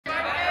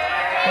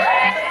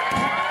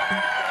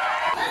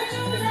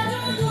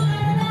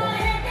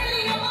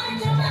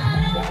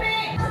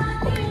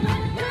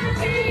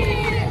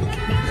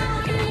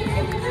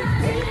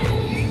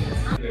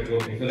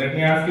let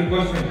me ask you a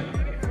question.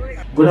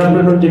 Good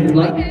afternoon,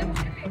 gentlemen.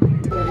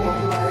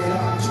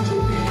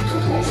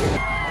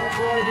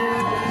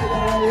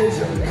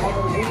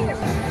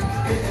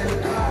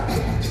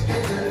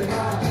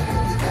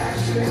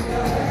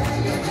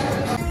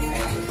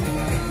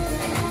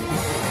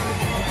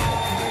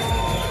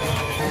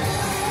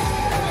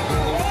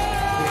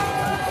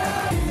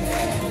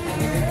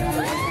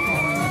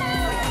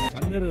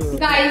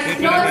 Guys,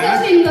 cross your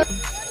fingers.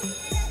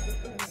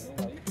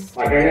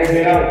 Attendance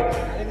देना।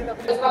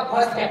 इसका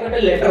first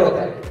capital letter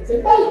होता है।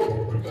 Simple.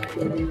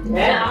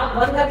 मैं आप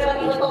बंद करके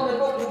बताता हूँ मेरे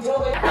को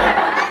पूछोगे।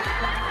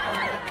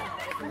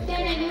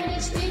 Can anyone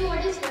explain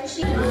what is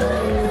rushing?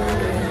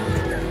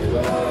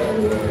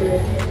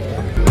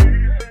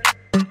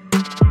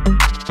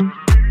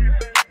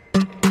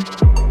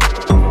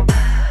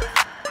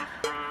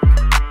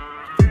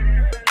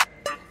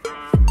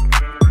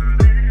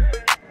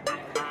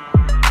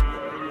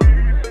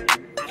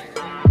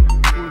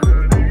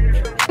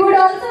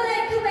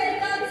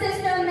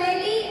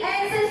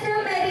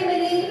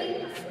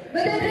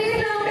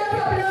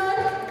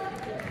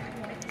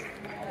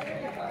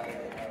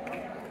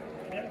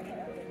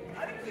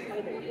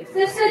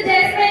 Sister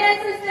Jasmine and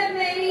Sister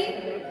Mary,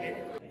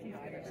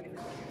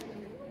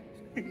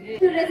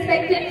 to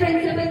respected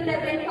Principal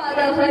Reverend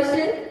Father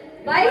Herschel,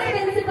 Vice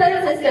Principal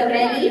Sister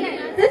Mary,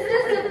 Sister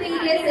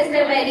Superior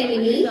Sister Mary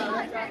Minnie,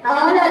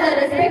 all other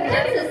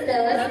respected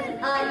sisters,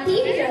 our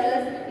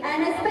teachers, and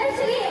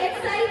especially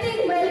exciting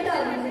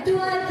welcome to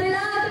our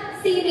beloved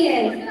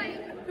seniors.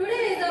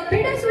 Today is a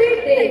bittersweet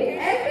day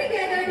as we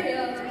gathered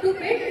here to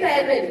bid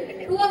farewell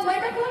to a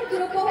wonderful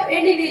group of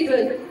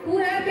individuals who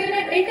have been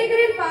an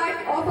integral part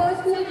of our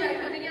school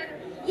journey.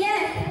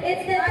 Yes,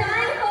 it's the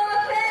time for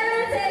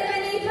farewell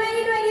ceremony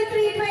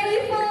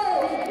 2023-24.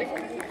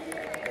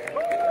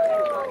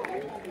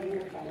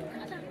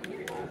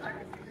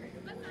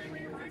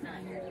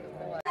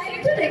 I'd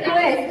like to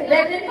request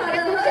Reverend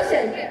Father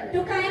Herschel to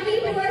kindly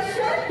do a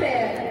short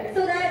prayer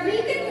so that we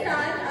can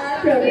start our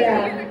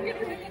program.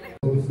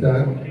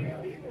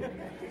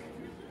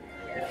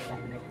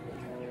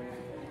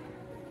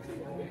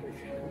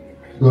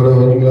 God,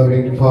 our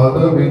loving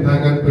Father, we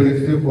thank and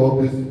praise you for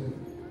this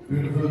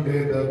beautiful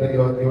day that you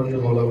have given to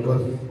all of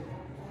us.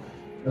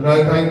 And I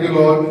thank you,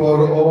 Lord, for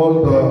all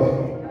the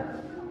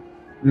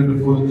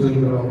beautiful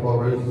children of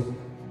ours.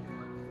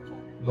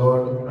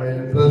 Lord, I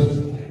entrust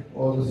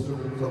all the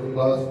students of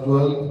class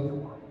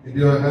 12 in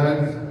your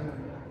hands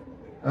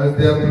as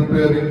they are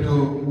preparing to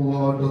move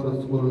on to the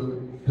school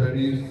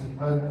studies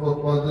and for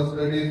further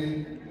studies.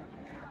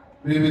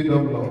 Be with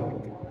them,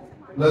 Lord.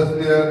 Bless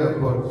their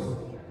efforts.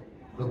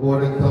 The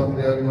board exam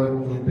they are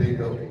going to take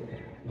up.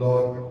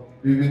 Lord,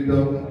 be with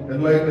them,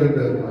 enlighten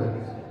their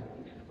minds.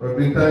 But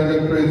we thank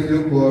and praise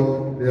you for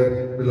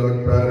their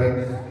beloved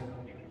parents.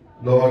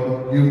 Lord,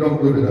 give them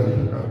good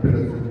health,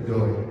 happiness and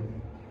joy.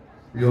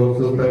 We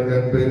also thank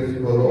and praise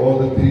for all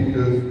the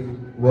teachers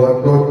who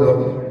have taught them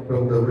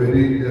from the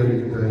very early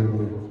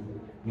childhood.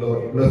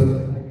 Lord, bless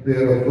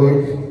their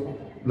efforts,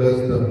 bless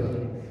them.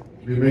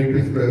 We make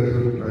this prayer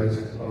through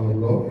Christ our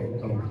Lord.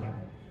 Amen.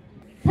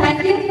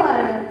 Thank you,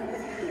 Father.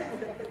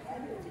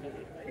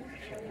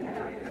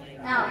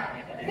 Now,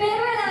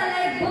 farewell are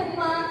like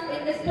bookmarks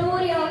in the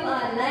story of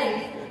our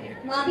lives,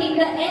 marking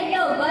the end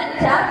of one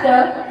chapter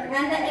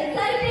and the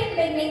exciting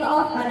beginning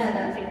of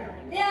another.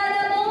 They are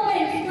the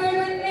moments filled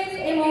with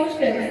mixed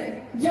emotions,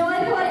 joy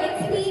for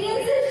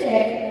experiences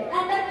shared,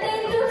 and a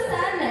tinge of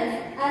sadness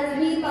as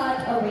we part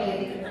away.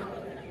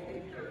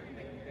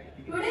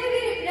 Today we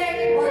reflect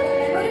on the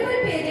memorable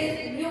pages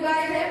you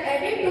guys have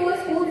added to a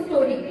school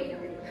story.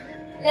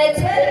 Let's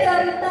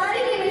welcome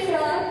Tariki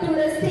Mishra to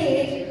the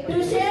stage to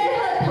share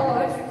her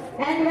thoughts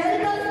and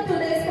welcome to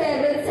this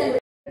farewell celebration.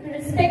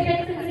 Respected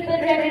Principal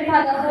Reverend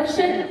Father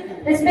Herschel,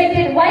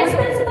 respected Vice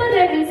Principal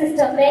Reverend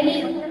Sister Mary,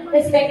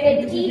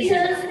 respected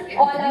teachers,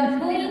 all our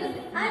colleagues,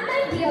 and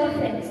my dear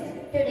friends.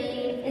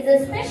 Today is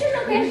a special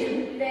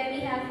occasion where we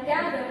have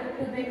gathered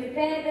to bid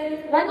farewell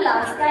one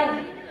last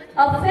time.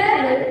 A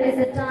farewell is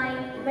a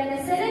time when a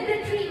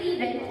celebratory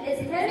event is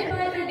held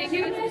by the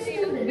junior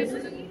students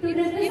to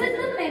revisit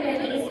the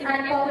memories and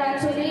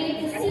congratulate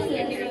the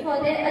seniors for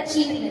their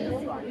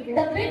achievements.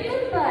 The bid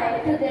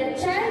goodbye to their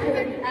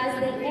childhood as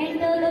they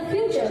enter the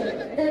future,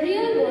 the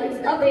real world's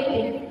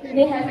awaiting.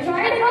 We have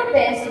tried our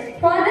best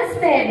for this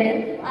farewell.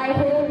 I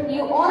hope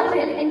you all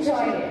will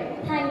enjoy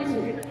it. Thank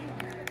you.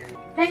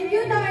 Thank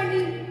you,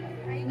 Tarani.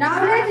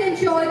 Now let's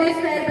ensure this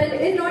farewell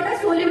is not a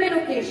solemn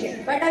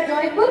occasion, but a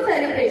joyful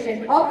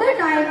celebration of the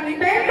time we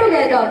spent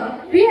together.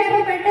 We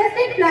have a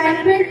fantastic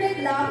plan filled with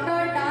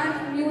laughter, dance,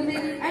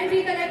 music, and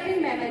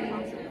recollecting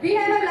memories. We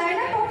have a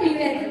lineup of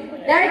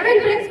events that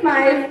will bring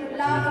smiles,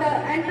 laughter,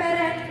 and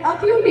perhaps a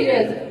few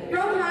tears.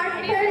 From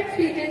heartfelt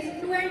speeches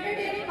to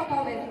entertaining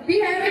performance,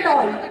 we have it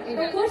all.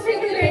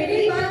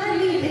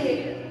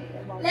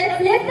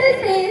 Let's lift the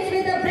stage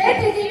with a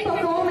breathtaking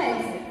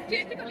performance.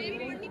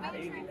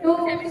 तो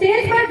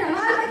stage पर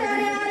धमाल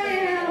मचाने आ रहे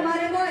हैं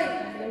हमारे boy.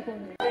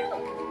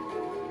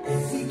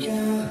 ऐसी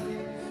क्या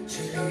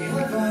चली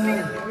हवा,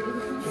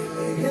 ये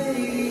ले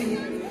गई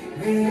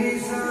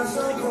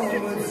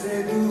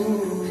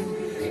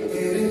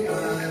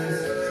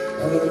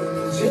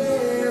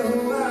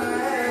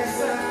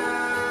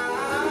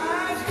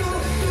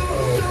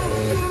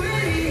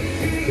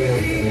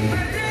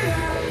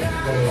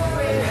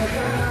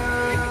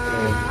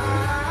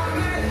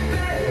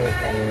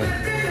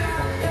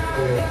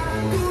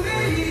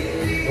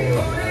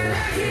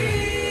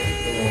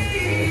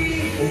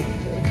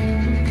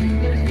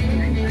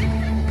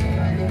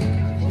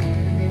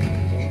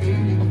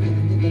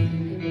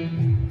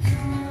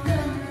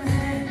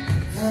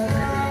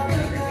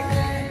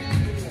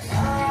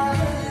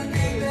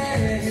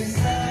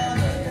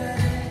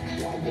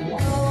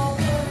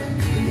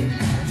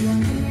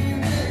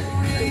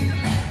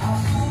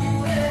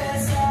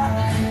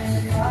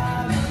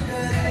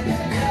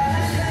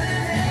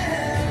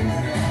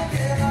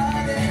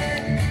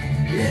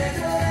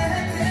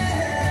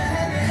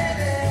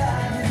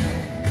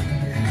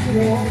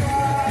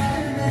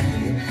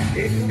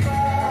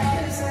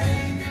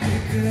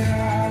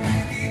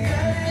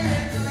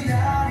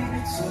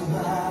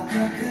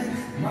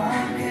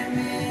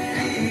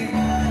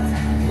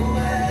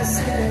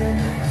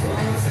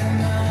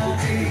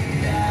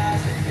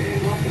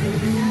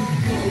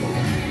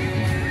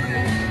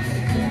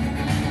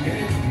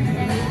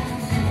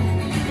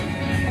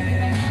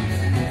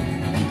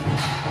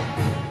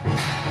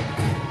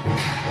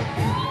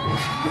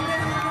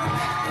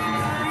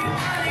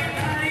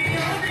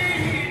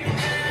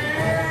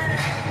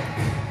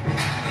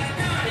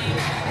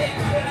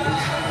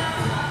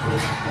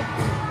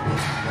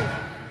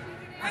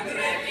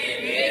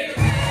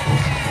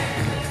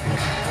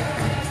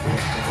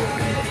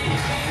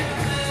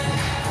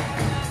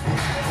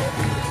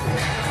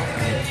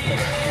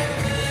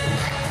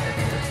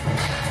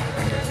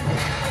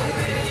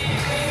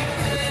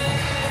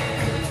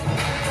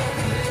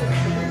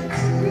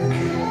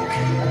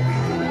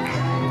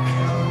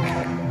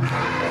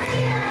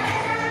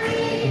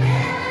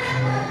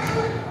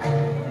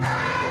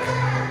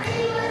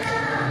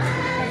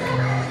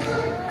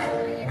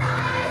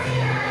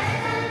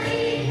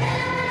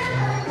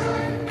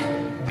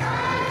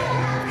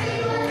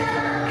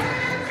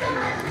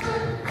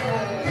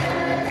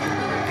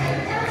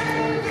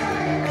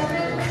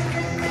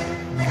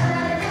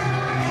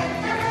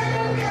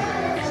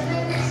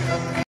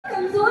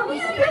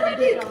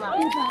As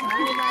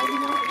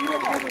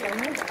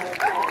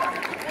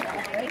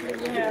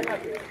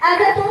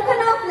a token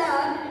of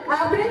love,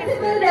 our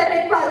principal,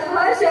 Reverend Father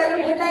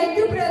Herschel, would like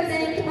to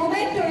present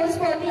mementos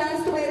for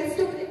class 12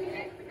 students.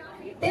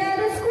 They are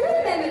the school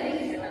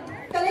memories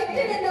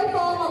collected in the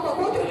form of a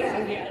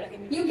photograph.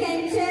 You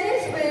can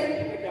cherish it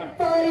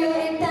for your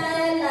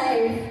entire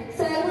life.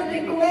 So I would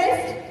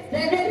request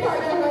Reverend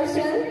Father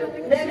Herschel,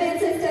 Reverend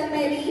Sister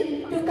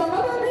Mary to come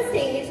up on the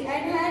stage and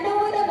hand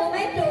over the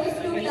mementos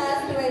to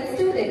class 12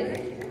 students.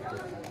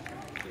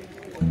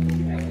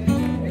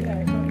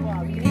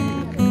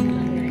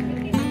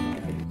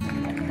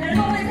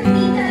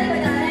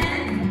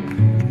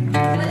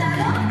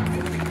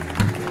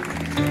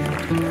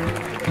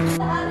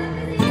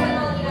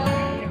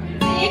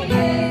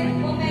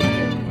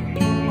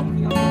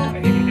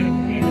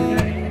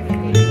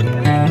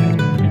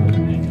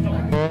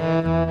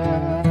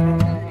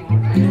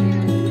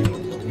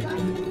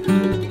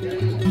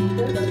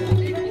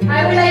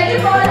 I would like to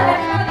call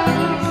Krishna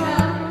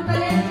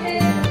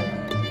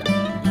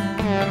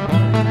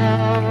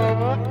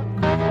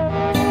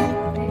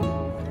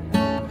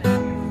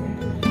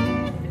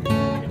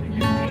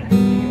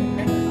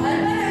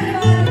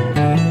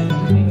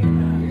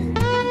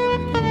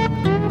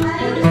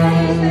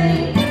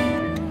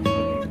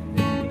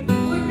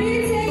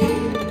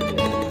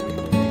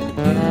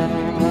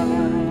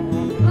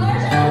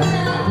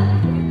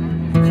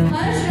to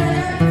collect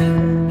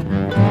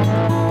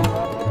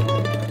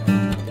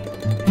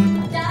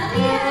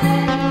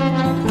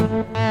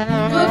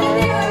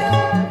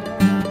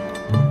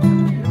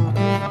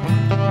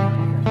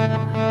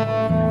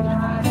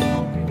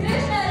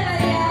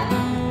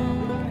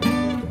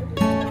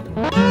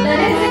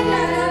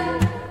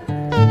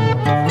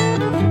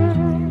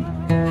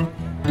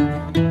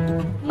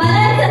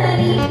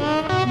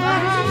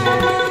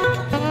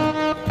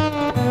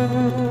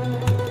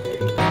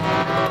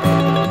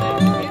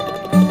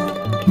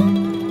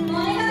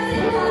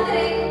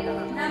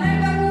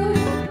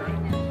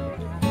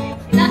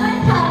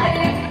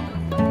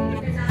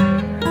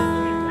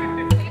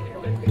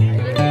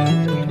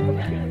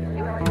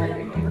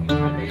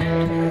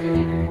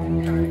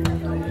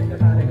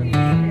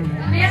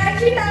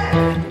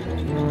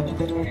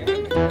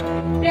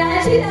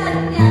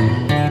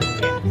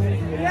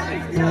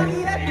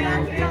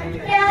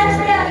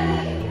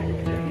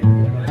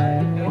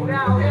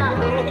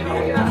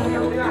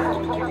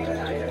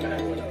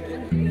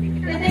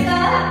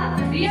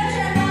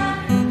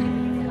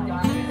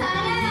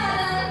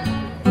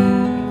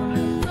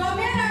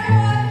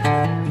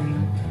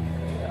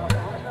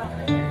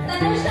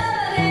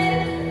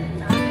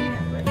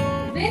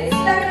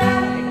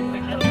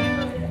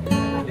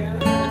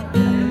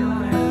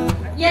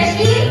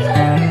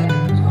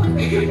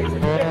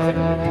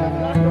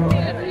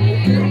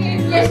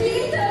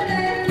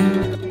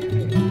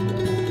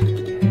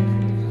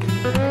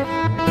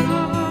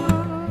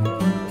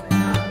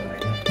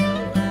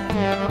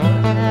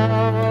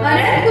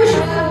his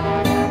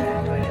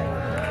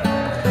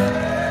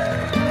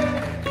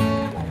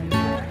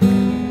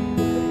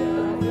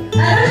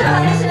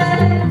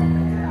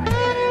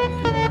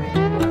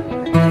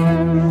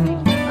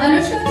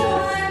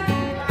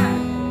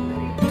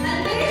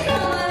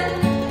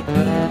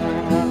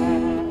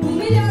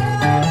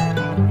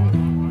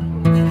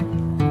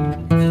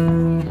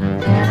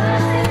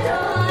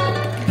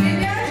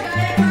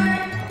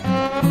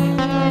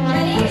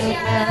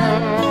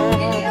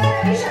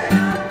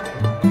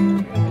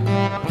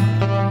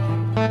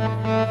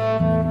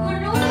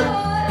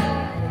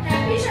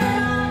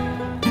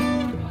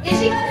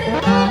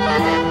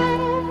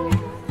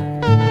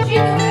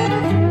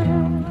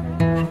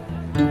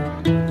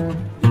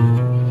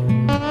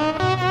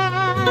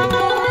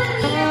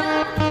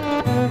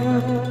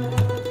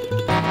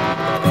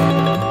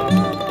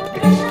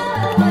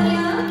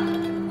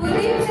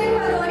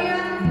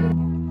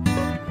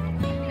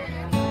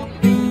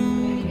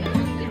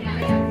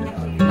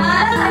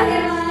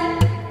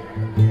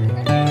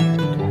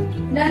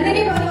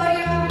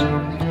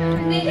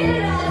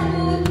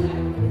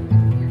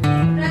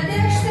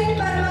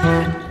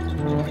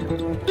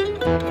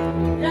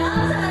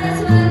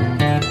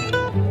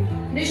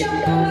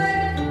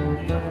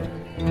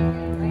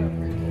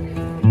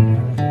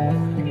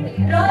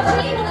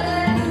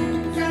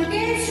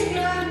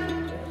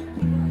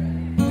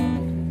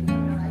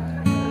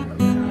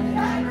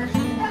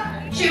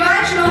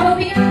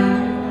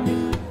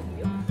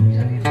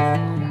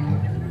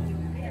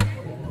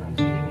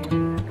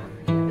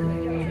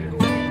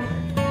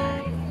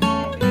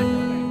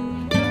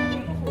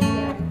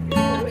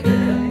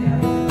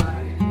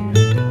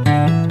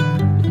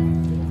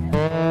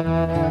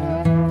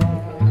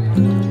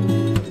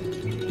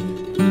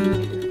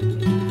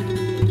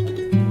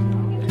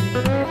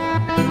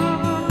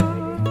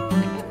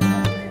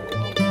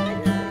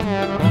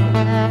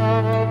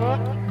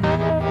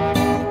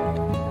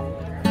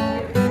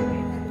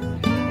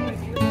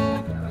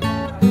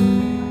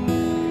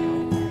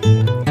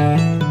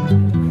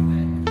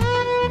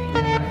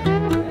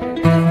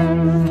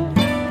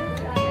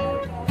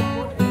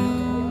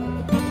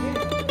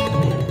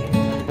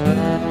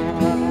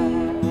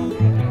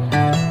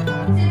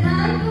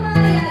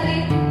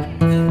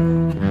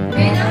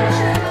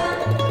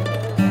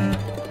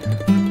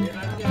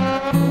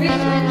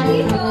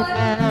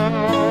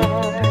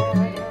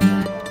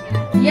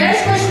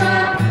Kushma,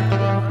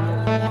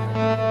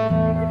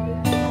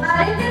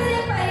 Aditya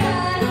Singh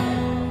Paihan,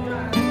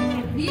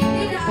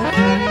 Deepthi Rao,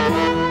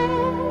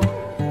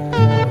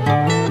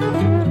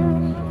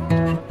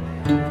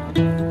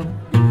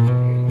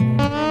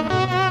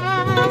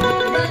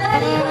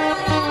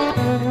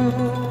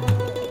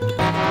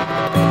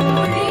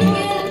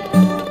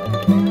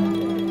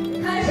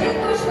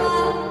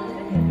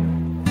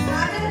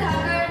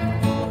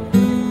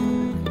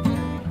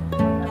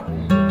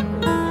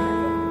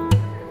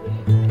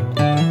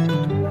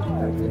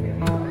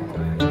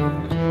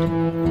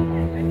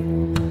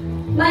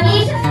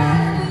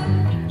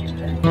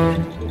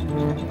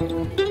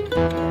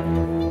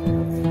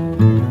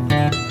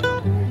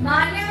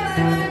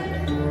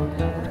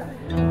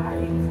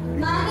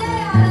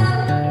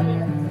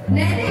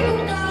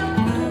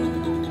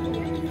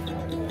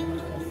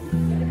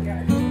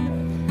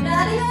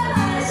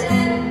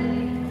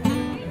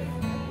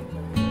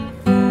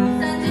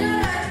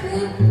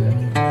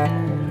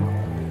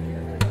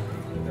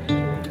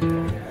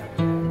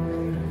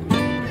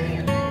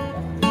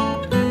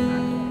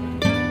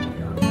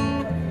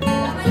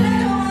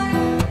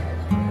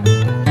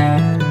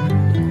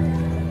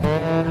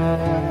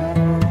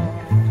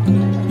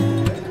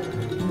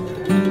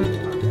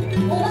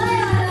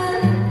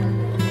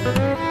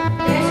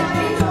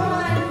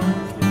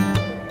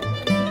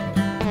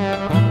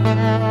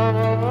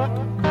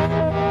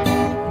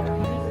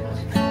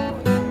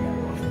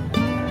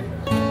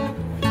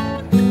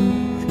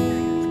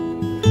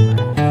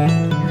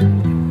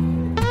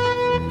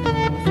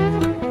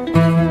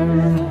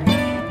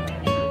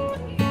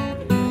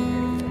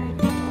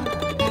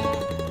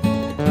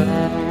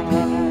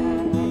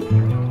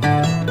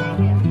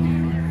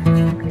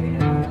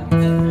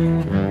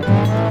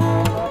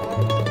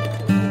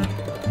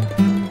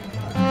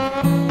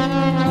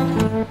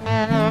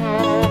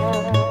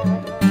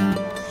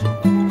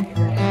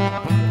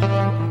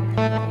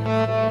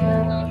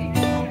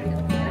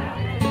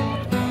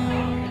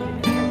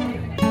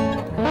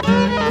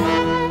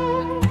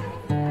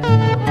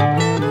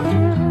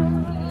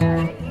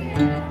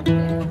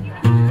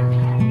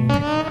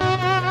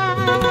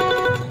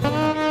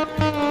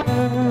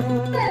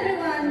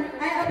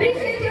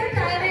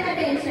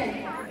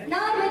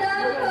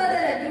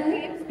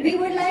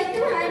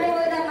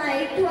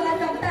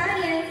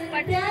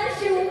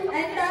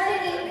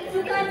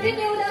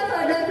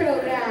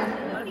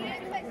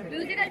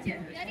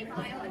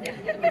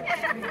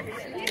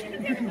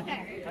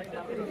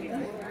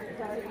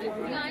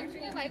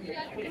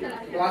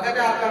 स्वागत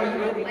है आपका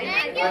मित्रों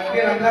आज के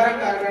रंगारंग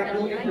कार्यक्रम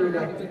को शुरू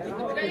करते हैं।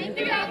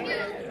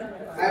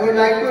 I would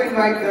like to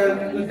invite to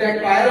stand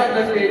fire on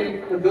the stage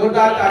to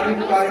जोरदार ताली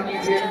पुकार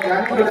कीजिए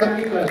ज्ञान प्रदान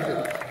की तरफ से।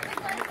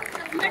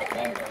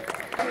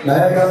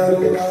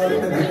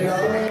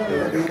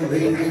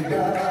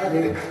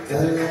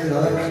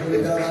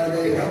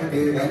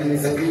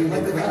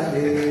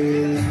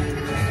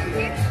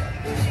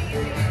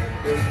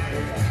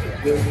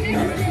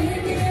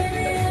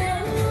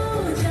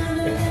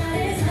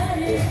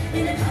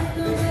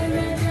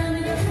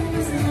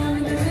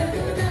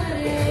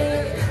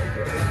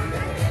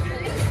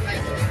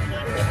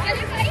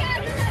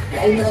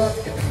 Hello,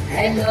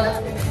 hello,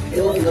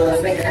 you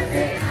know me,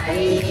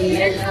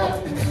 hello,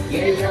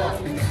 hello,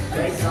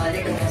 very sorry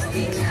to miss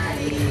the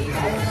Charlie.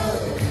 Hello,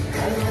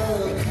 hello,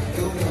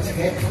 you must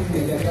get to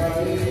me,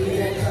 hello,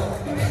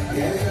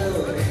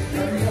 hello,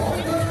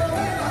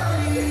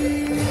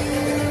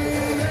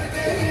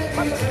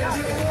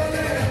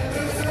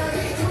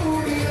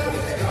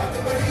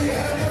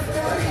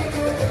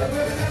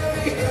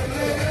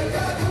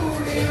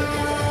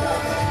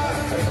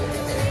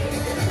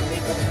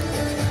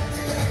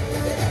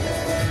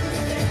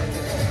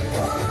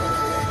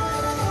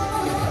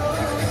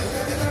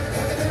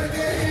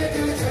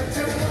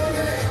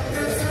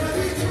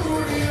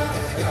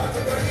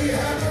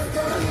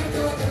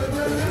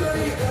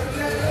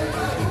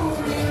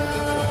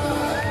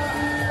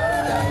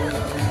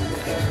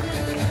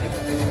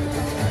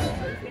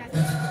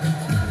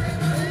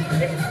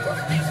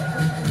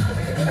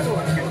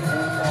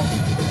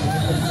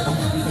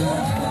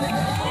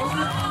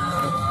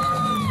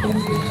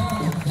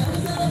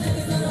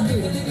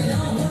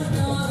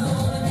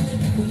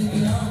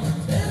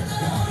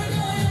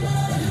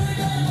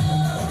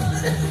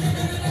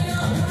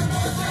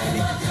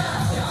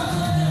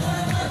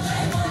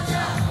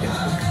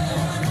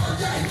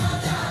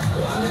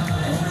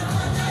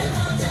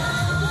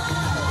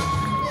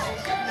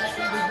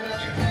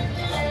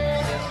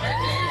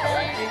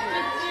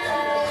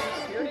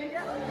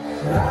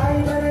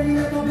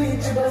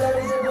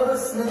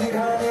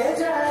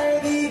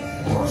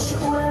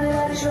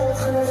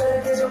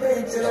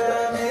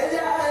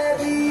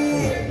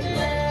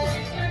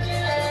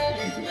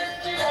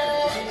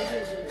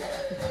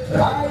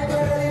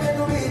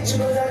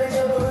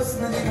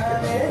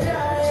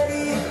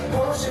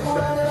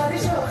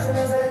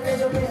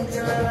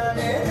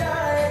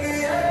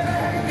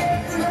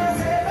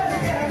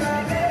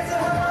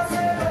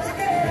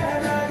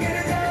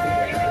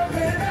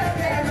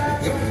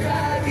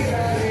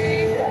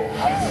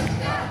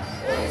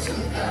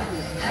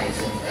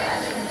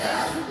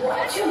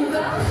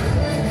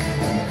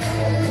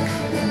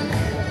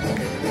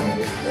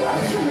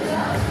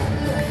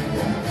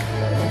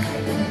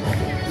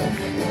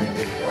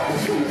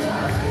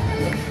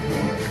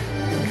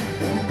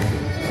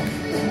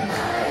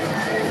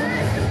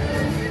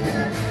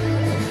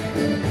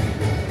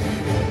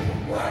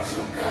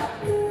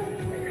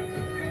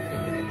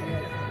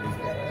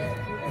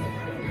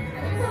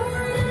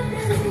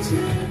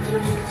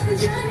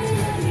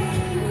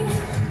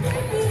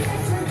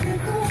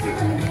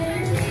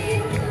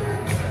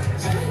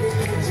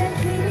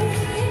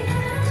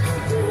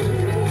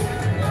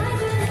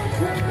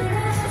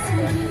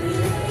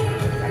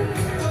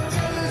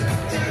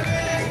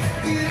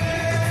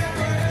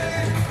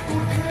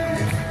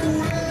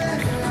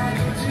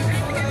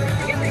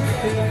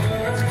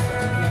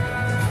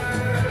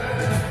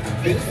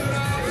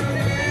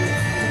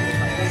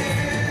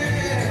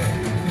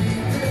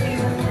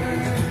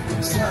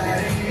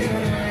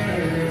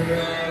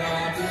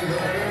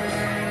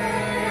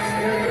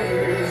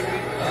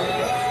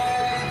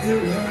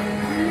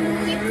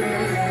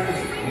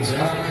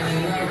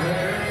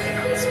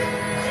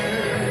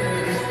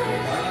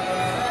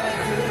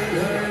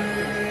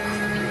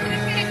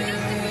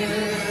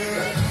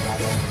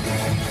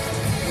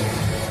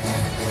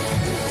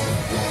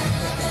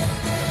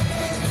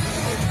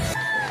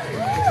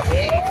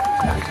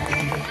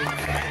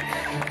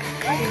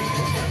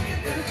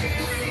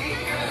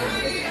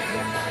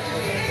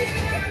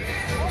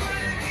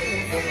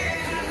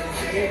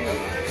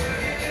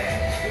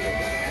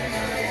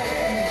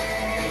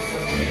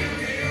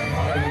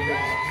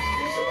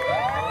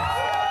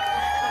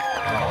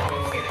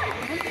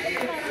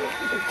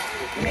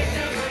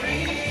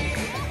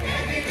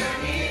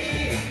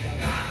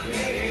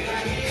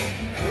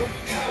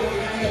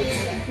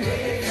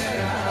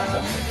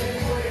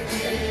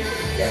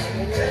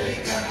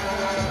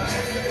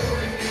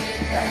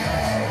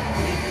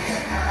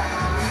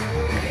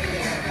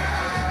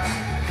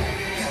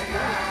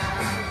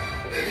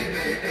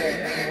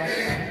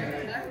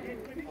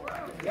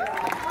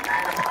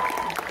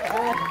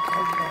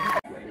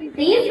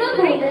 These were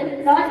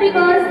golden not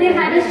because they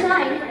had a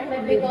shine,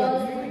 but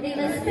because they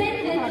were spent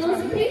with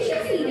those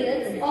precious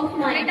periods of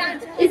mine.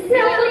 इससे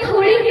आपको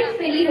थोड़ी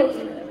hit मिली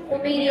होगी, तो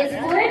मेरी इस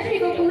poetry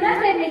को पूरा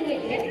करने के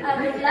लिए I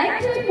would like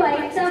to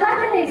invite Saha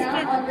रहेगा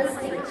on the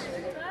stage.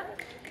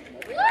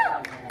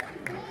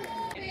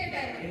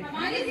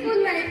 हमारी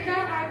स्कूल लाइफ का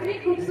आखिरी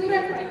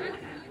खूबसूरत है।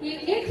 ये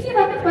एक ही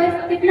वक्त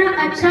पर कितना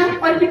अच्छा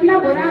और कितना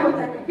बुरा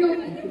होता है,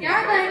 क्योंकि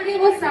याद आएंगे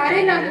वो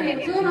सारे लम्हे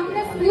जो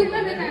हमने स्कूल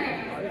में बिताए हैं।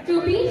 जो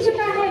बीत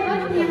चुका है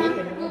वक्त यहाँ,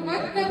 वो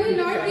वक्त कभी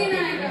लौट के ना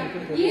आएगा।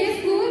 ये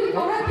स्कूल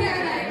बहुत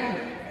याद आएगा।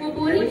 वो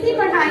बोरिंग सी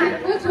पढ़ाई,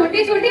 वो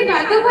छोटी छोटी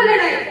बातों को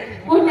लड़ाई,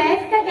 वो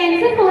टेस्ट का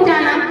कैंसिल हो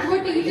जाना, वो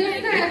टीचर्स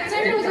का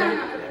एब्सेंट हो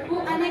जाना, वो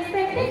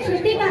अनएक्सपेक्टेड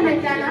छुट्टी का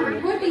मिल जाना,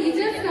 वो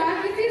टीचर्स का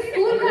किसी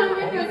स्कूल काम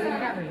में फंस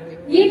जाना।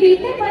 ये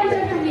बीते पल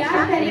जब हम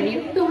याद करेंगे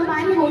तो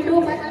हमारी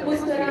होठों पर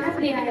मुस्कुराहट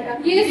ले आएगा।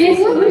 ये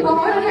स्कूल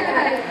बहुत याद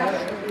आएगा।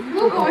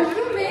 वो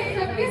वॉशरूम में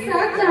सबके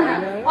साथ जाना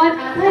और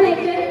आधा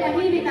लेक्चर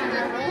वहीं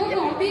बिताना, वो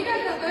कॉपी का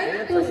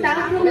कवर तो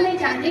स्टाफ रूम में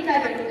जाने का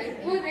डर,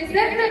 वो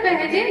रिसेस में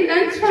पहले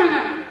लंच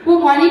खाना, वो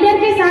मॉनिटर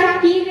के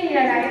साथ की गई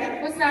लड़ाई,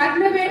 वो साथ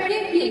में बैठ के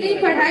की गई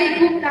पढ़ाई,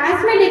 वो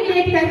क्लास में लिख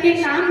करके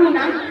काम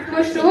होना,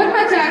 वो शोर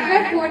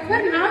मचाकर बोर्ड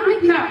पर नाम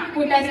लिखना,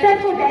 वो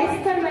डस्टर को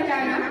डेस्क पर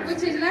बजाना, वो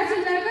चिल्ला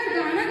चिल्ला कर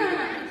गाना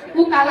गाना,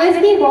 वो कागज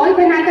की बॉल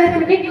बनाकर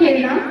क्रिकेट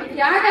खेलना।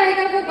 याद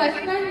आएगा वो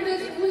बचपन जो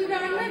स्कूल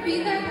ग्राउंड में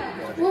बीता था,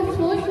 वो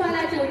स्पोर्ट्स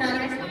वाला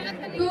टूर्नामेंट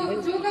तो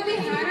जो कभी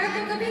हारा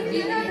तो कभी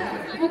जीता था,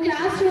 वो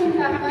क्लासरूम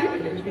का फन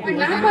और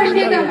ना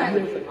पढ़ने का मन,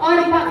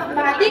 और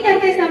बातें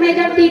करते समय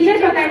जब टीचर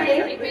पकड़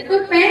ले तो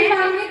पेन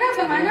मांगने का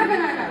बहाना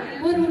बनाना,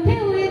 वो रूठे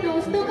हुए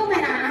दोस्तों को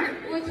मनाना,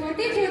 वो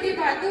छोटी छोटी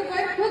बातों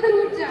पर खुद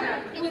रूठ जाना,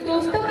 वो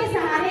दोस्तों के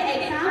सहारे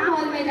एग्जाम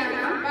हॉल में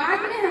जाना,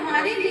 बाद में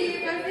हमारे लिए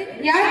बस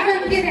याद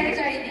बन के रह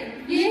जाएगी।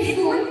 ये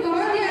स्कूल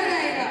बहुत याद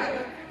आएगा।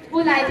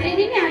 वो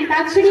लाइब्रेरी में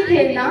अंताक्षरी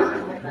खेलना,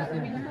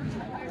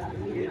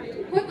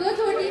 वो दो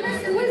चोटी में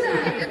स्कूल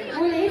जाना,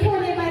 वो लेट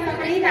होने पर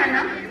पकड़े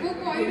जाना, वो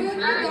कॉरिडोर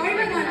में दौड़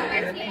लगाना,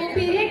 वो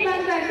पीरियड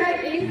बंद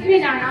कर एम्स में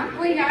जाना,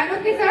 वो यारों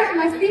के साथ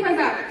मस्ती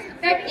मजाक,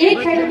 तब एक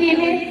घंटे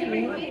में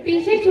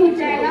पीछे छूट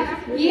जाएगा।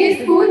 ये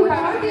स्कूल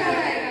बहुत याद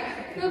आएगा।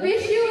 तो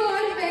wish you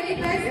all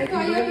very best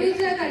for your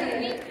future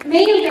career. May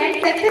you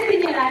get success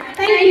in your life.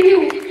 Thank you.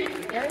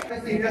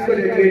 Seniors को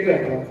डेडिकेट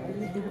करता हूँ।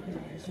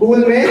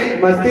 स्कूल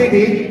में मस्ती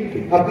थी,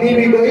 अपनी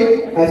भी कोई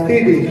हस्ती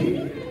थी,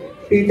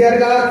 टीचर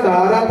का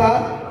सहारा था,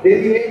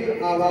 दिल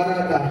में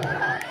आवारा था।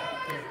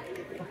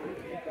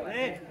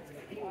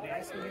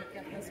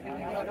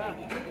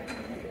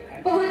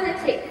 बहुत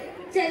अच्छे,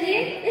 चलिए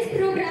इस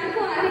प्रोग्राम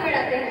को आगे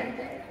बढ़ाते हैं।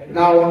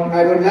 Now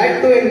I would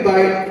like to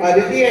invite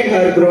Aditi and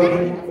her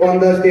group on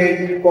the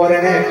stage for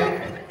an act.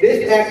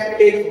 This act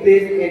takes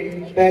place in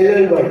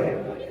parallel world.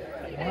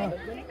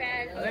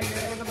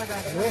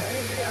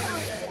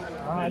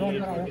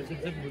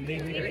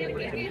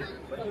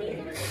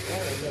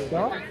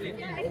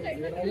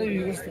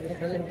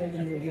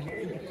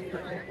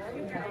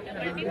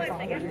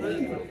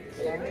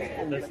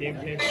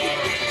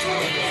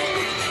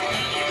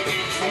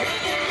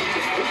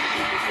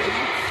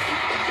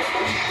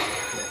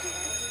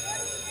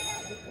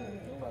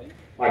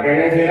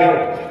 Attendance ले आओ।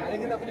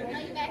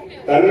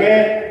 तन्मय,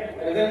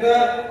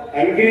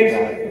 अंकित,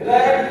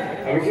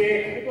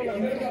 अभिषेक,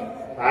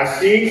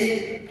 आशीष,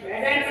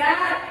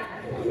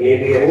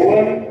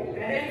 रोहन,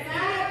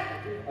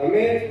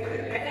 अमित,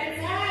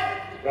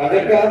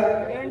 राधिका,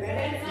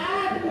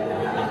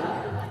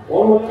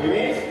 कौन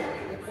रमेश?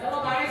 सर वो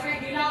बारिश में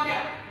गीला हो गया।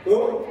 तो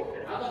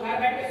आप तो घर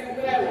बैठ के सूख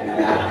रहे हो।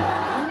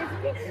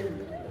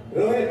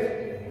 रोहित,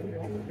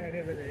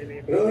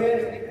 रोहित,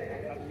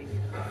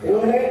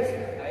 रोहित,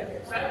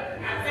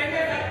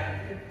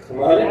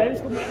 हमारे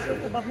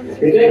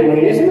पिछले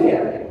महीने से नहीं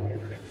आया।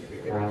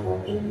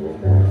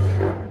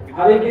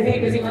 अभी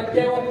किसी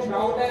बच्चे को कुछ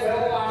डाउट है सर,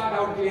 वो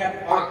डाउट क्लियर।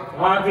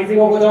 हाँ किसी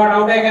को कुछ और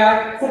डाउट है क्या?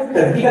 सर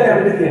टर्की का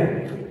कैपिटल क्या है?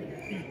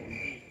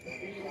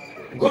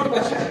 Good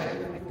question,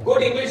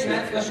 good English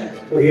maths question.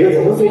 तो ये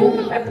समझ नहीं।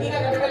 टर्की का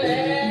कैपिटल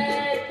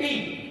है टी।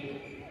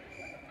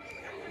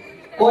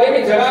 कोई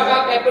भी जगह का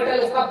कैपिटल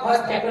उसका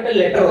फर्स्ट कैपिटल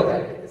लेटर होता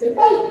है।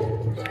 सिंपल।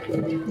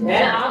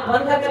 मैं आप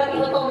बंद करके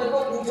बताता हूँ, मेरे को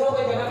पूछो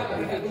कोई जगह का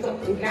कैपिटल पूछो।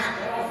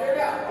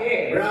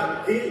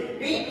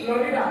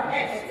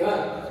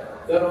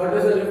 Sir, what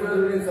is the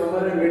difference between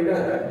summer and winter?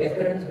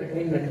 Difference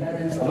between winter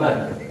and summer.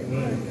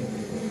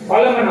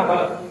 Follow me now,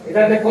 follow.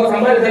 इधर देखो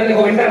summer, इधर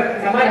देखो winter.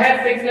 Summer has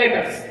 6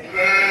 letters.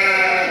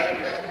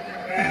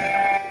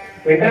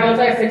 Winter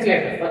also has 6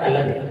 letters, but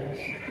अलग है.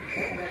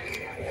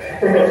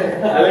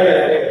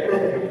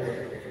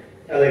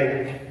 अलग।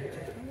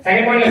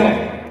 Second point देखो.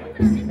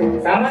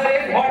 Summer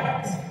is hot.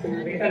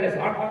 Winter is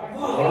not hot.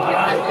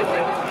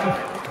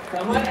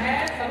 Summer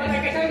has summer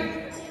vacation.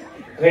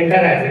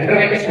 Winter has winter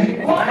vacation.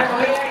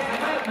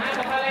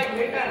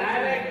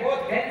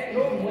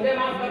 मुझे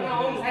माफ करना,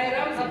 ओम साई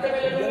राम। सबसे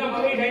पहले लूंगा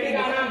मम्मी डैडी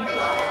का नाम।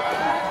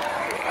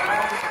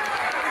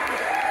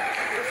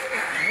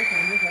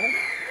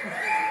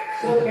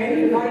 So can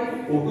you find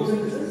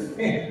photosynthesis?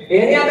 ये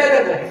नहीं आता है,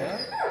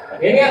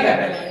 ये नहीं आता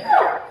है।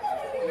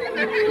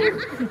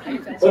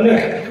 सुनिए,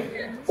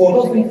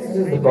 photosynthesis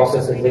is the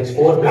process in which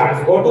 4 plants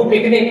go to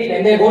picnic.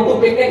 When they go to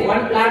picnic,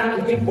 one plant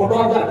taking photo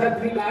of the other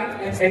 3 plants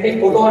and sending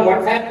photo on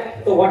WhatsApp.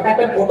 So WhatsApp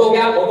पे फोटो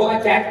गया, photo का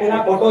chat खोला,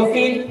 photo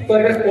scene, तो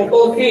it is photo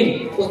scene.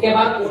 उसके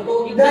बाद photo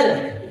इधर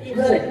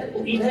इधर तो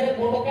इधर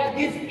फोटो क्या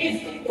दिस इज,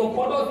 तो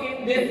photo seen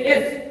this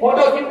is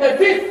photo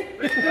synthesis.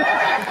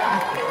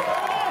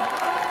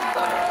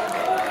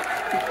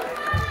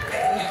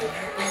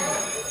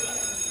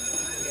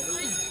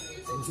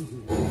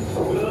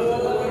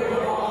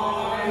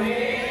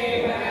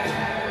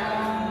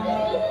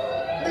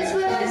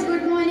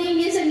 Good morning.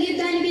 ये संगीत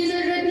गाने की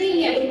जरूरत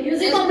नहीं है,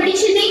 म्यूजिक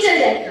कंपटीशन नहीं चल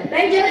रहा है।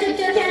 बैठ जाओ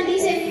चुपचाप शांति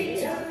से।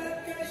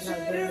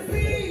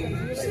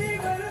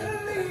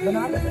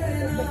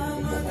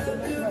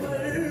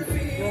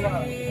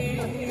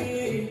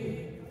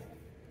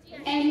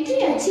 एंट्री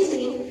अच्छी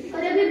थी,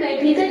 पर अभी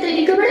बैठने का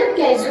तरीका बड़ा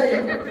कैजुअल है।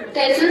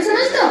 कैजुअल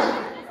समझते हो?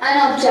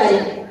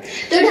 अनौपचारिक।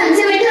 तो ढंग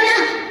से बैठो ना,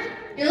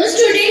 न्यू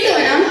स्टूडेंट हो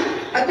ना।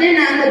 अपने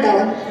नाम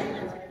बताओ।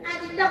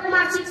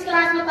 मार्क्स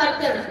क्लास में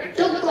पढ़ते हो।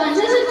 तो कौन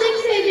सा सब्जेक्ट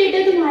फेवरेट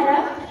है तुम्हारा?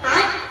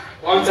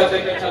 कौन सा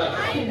सब्जेक्ट अच्छा लगता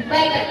है?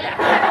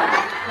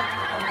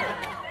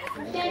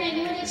 Can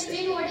anyone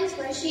explain what is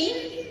machine?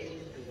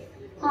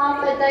 हाँ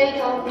पता ही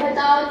था,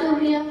 बताओ तुम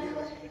ही।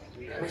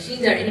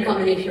 Machines are any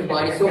combination of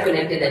bodies so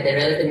connected that their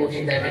relative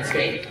motions are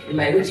constrained, and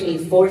by which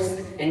means force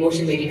and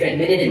motion may be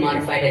transmitted and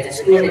modified as a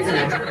screw on its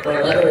nut, or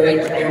a lever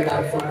arranged around a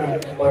fulcrum,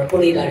 or a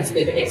pulley on its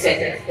pivot, etc.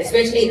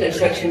 Especially in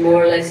construction, more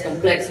or less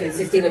complex,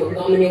 consisting of a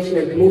combination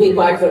of moving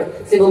parts or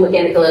civil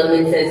mechanical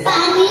elements as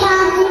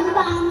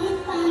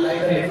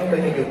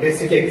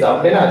basic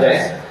exam देना आ जाए।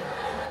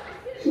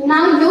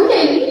 Now you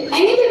tell me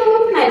anything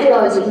about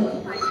mythology.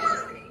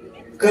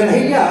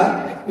 Kanhaiya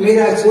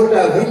मेरा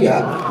छोटा भैया,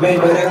 मैं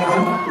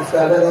बलराम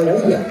उसका बड़ा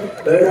भैया।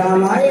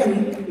 रामायण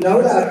 9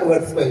 लाख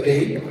वर्ष पहले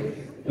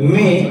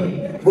मैं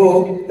वो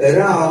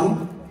राम,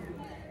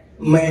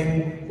 मैं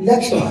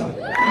लक्ष्मण।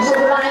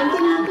 भगवान के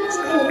नाम पे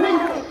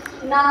statement.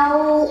 Now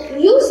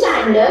you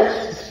stand up.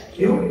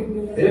 क्यों?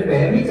 तेरे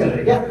पैर नहीं चल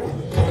रहे क्या?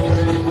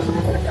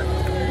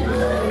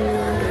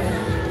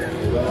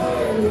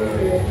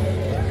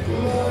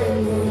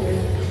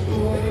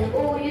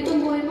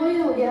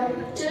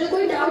 चलो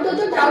कोई डाउट हो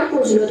तो डाउट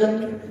पूछ लो तुम।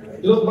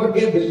 लोग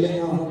बग्गे बिल्ले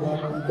यहाँ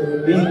बात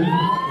करेंगी,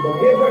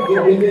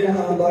 बग्गे बिल्ले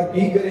यहाँ बात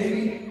की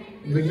करेंगी,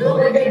 लोग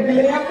बग्गे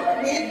बिल्ले यहाँ बात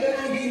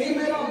करेंगी, नहीं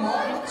मेरा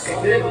मान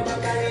सबे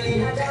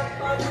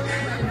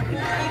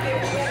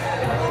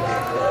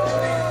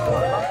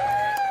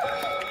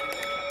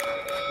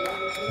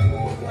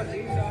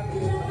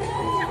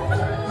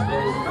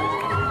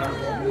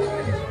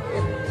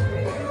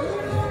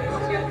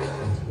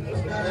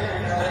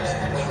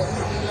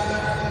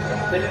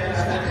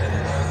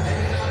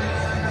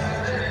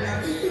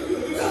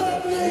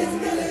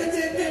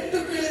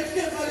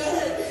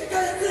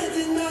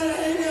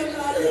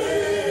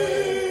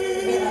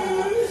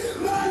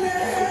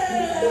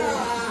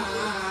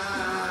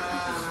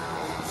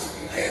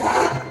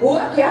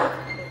क्या?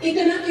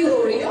 इतना क्यों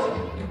रो रही हो?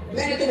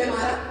 मैंने तुम्हें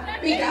मारा,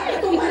 पीटा, तो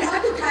तुम्हारे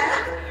हाथ उठाया?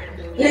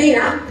 नहीं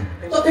ना?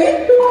 तो फिर?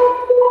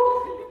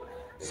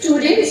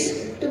 Students,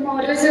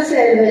 tomorrow is a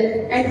farewell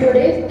and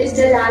today is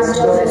the last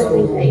day of your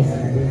school life.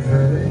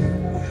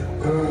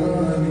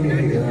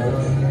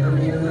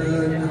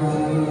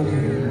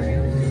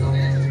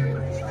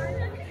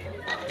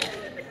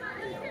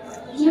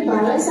 ये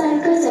 12 साल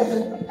का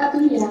सफर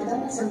अपनी यादों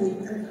में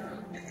समेटकर,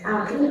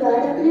 आखिरी बार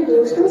अपने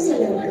दोस्तों से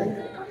लड़कर,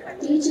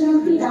 टीचरों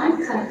की डांट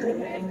खाकर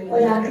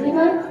और आखिरी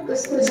बार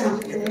उसको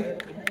झांककर,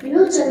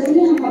 लो चल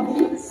दिए हम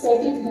अपने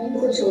सेकंड होम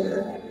को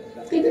छोड़कर।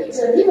 कितनी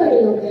जल्दी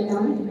बड़े हो गए ना।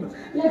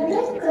 लगता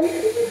है कल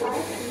की बात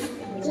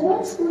थी जब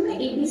हम स्कूल में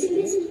ABCD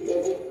सीखते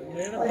थे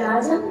और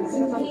आज हम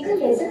जिंदगी का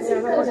लेसन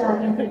सीखकर जा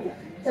रहे हैं।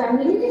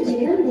 फैमिली ने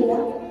जीवन दिया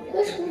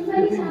तो स्कूल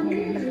वाली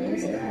फैमिली ने जीवन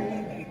सिखाया।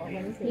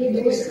 ये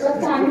दोस्त कब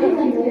फैमिली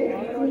बन गए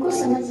उनको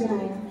समझ न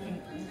आया।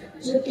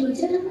 जो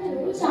टीचर हमें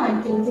रोज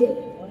डांटते थे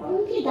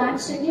उनकी डांट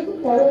सुनने को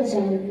तरस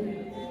जाएंगे।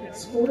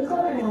 स्कूल का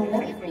पढ़ाया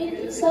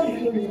लेकिन सब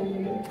भूल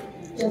जाएंगे।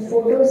 जब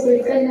फोटोज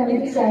देखकर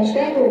हमें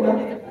फ्लैशबैक होगा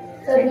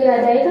तब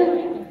याद आएगा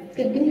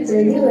कितनी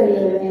जल्दी बड़े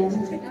हो गए हैं।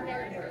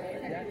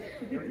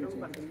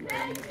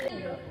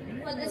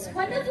 For this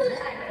wonderful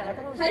act,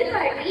 her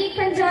party एक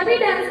पंजाबी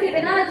डांस के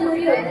बिना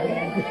अधूरी होती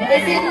है।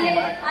 इसलिए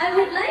I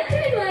would like to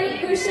invite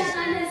Gurshan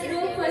and his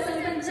group for some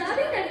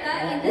Punjabi tadka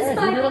in this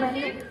party.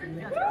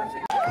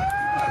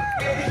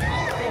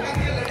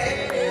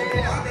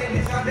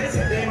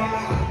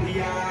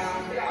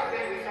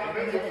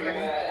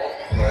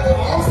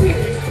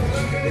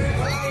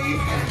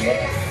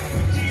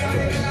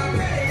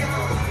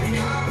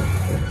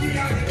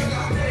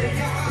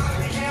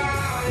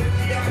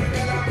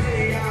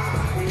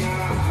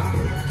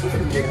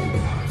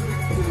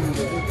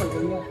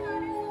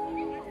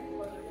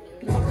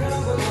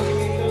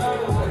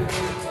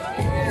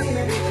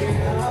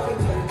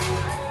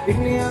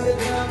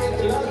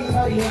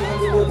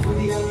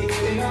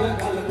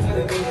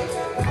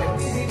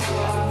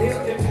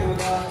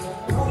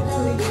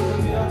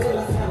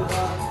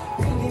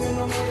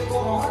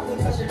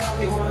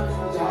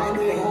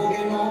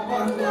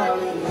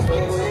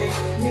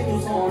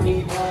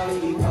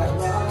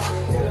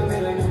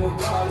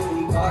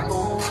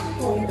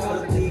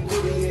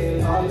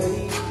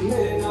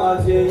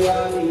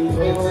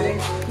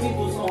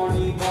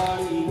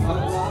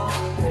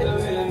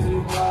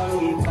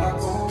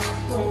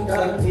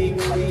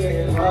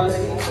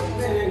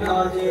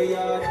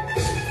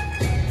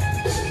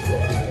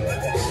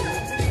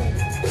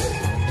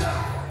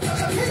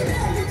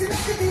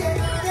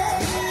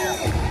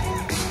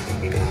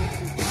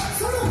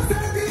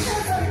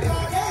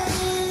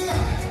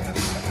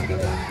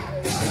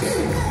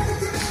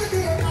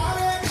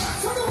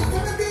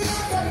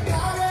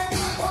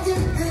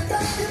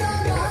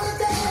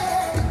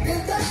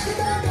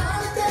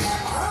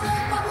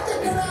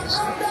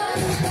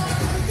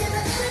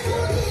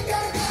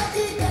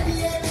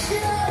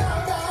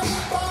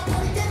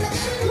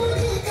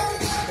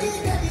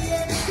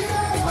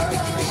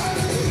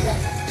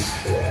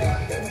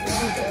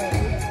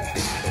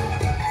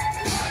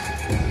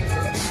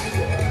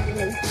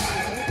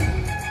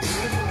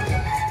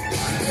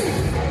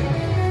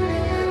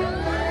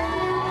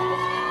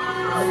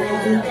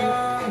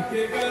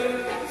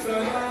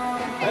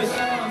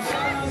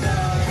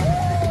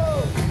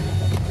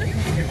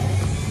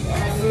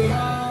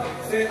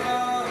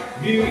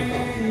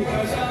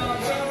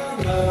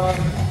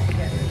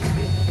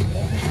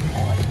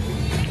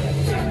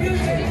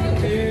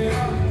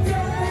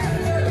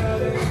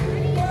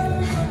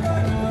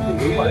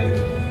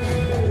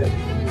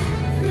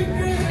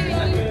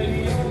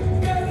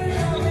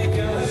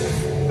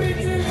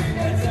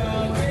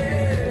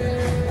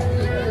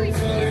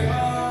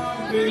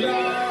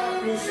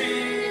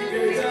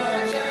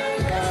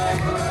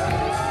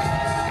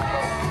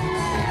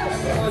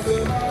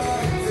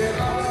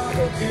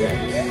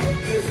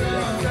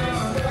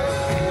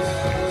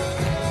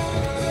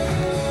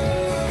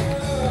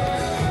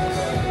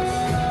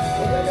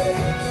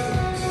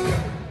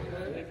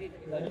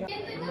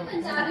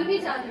 Punjabi भी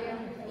जान रहे हो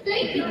तो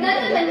एक कितना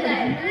तो बनता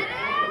है।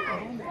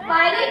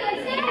 बारी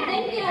बरसे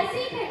हटन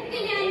प्यासी खटके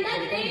न्यांदा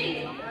तेज,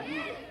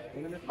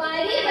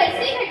 बारी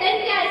बरसे हटन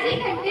प्यासी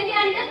खटके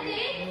न्यांदा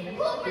तेज,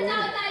 खूब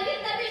बजाओ ताली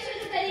तभी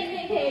शुरू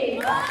करेंगे खेल।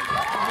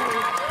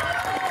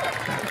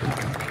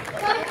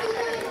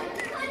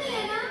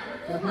 है ना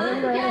तो हाँ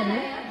क्या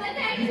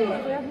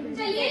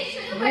चलिए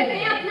शुरू करते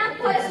हैं अपना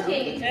first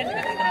game.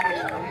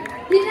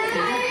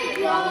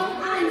 Wrong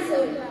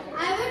answer.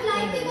 I would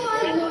like to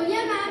call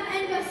Gloria ma'am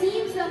and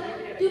Wasim sir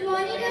to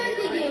monitor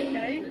the game.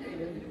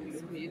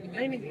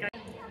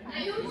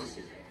 Ayush,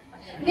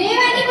 name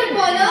any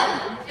footballer.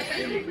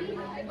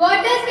 What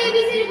does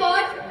KBC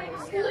reward?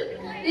 School.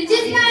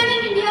 Richest man in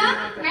India.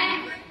 मैं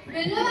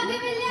बिल्लो आगे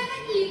बिल्लियाँ का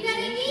कील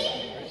करेंगी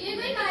ये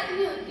कोई बात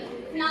नहीं होती.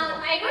 Now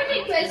I would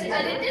request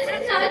Aditya Sir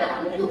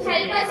to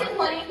help us in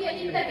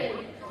volunteering the game.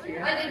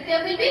 Aditya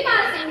will be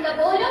passing the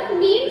bowl of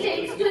neat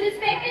checks to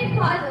respected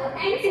father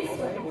and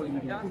sister.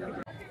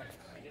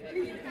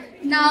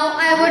 Now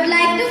I would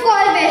like to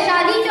call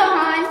Vaishali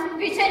Chauhan,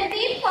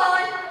 Vishandeep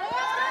Kaur,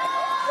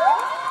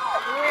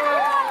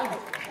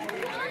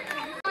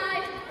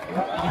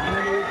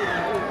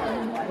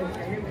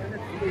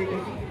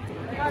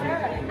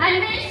 and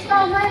Miss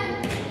Common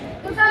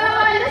to come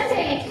on the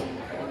stage.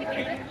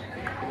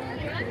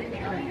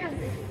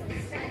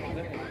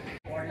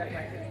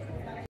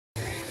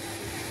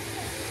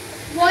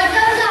 What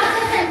comes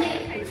after Sunday?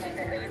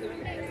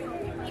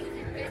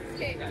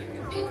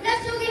 2 plus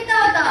 2 कितना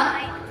होता?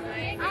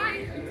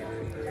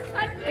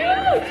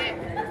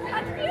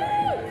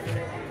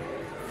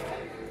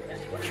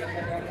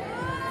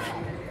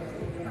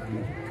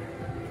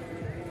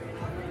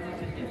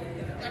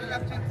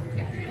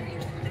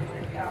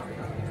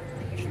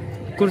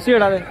 कुर्सी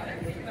हटा दे।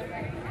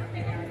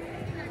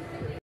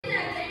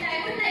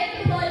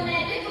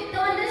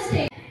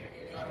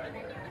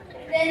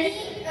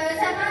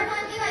 सलमान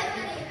खान की wife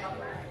का name.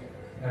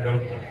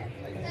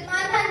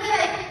 Salman Khan की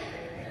wife.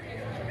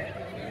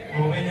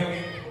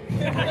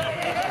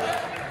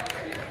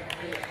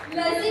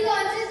 लस्सी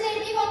कौन से state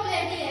की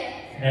पॉपुलैरिटी है?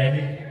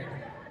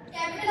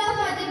 Capital of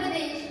Madhya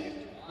Pradesh.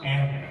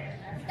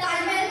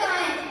 ताजमहल कहाँ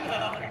है?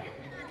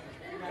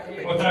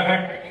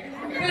 उत्तराखंड।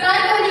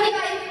 विराट कोहली की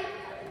wife.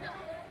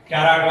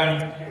 Kyara Advani.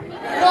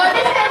 What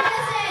is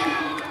 10%?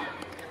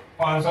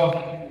 500।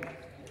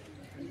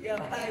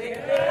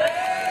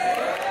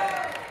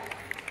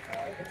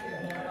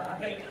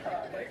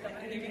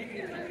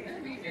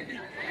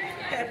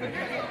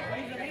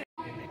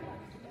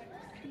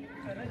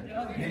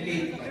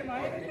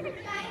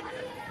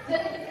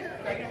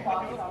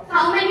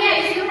 How many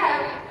eyes you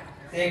have?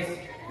 6.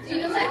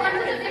 Zero से कौन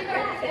सा सब्जेक्ट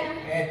पढ़ाते हैं?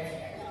 8.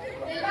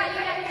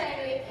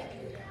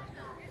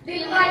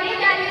 दिलवाले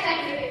क्या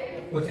लिखेंगे?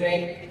 कुछ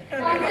नहीं।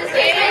 कौन सा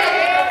स्टेट है?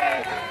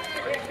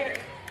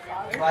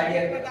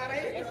 Gwalior.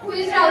 Who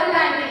is Rahul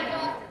Gandhi?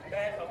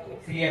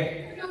 CM।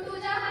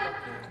 Rutuja?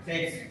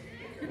 6.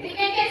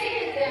 Cricket कैसे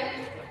खेलते हैं?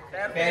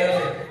 पैरों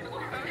से।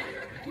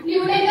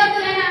 न्यूटन का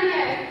पूरा नाम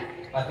क्या है?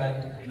 पता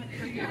नहीं।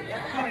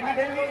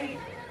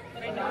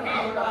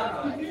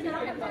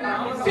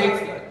 6.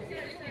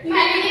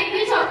 मैंने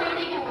इतनी चॉकलेट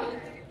नहीं खाई।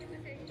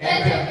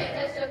 just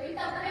joking,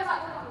 तब मैं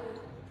बात करूँगी।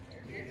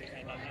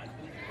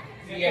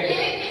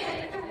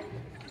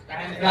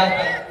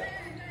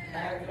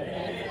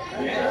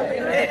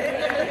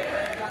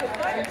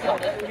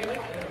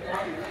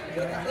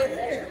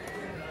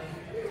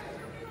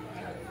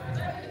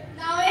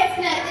 Now it's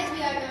athletics we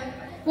are done.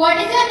 What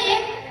is your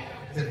name?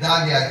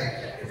 Siddharth Yadav.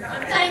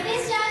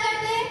 Scientist क्या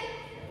करते हैं?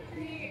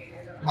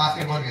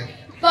 बास्केटबॉल खेल।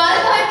 बॉल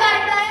कौन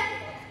काटता है?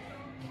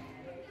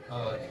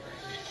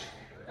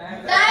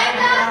 टाइम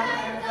था।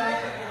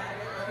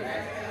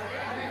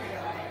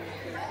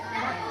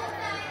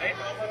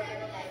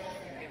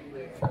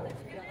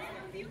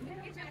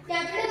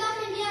 कैपिटल ऑफ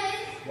इंडिया है?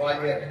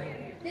 ग्वालियर।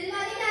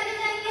 दिलवाले क्या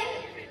लिखेंगे?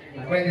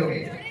 भूपेन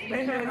जोगी।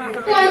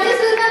 कौन से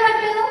स्कूल में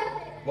पढ़ते हो?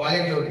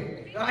 ग्वालियर जोगी।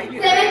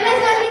 7 plus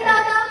 1 कितना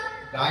था?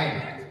 9।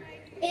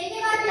 एक के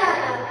बाद क्या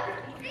था?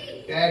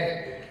 10।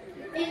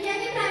 इंडिया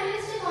के प्राइम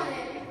मिनिस्टर कौन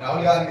है?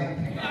 राहुल गांधी।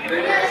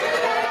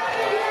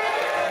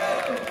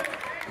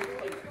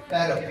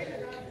 पैरों।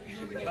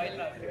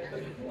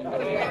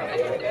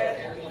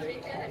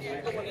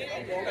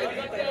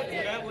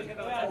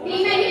 Be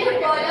many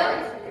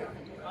footballers.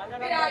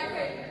 Virat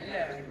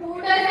Kohli.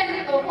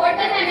 What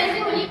does MS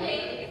Dhoni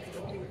play?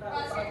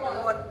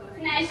 Basketball.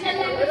 National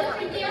language of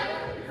India?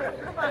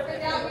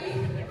 Punjabi.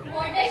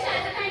 What does Shah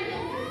Rukh Khan do?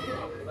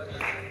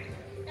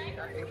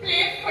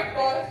 Play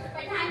football.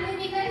 Pathaan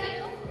movie ka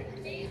hero?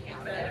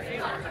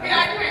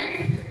 Virat Kohli.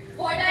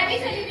 What are we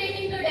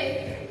celebrating today?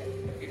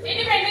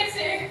 Independence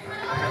Day.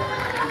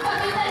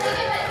 Kavita ji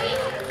की बत्ती।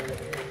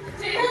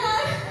 जय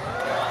जवान।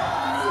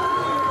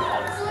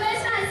 सूरज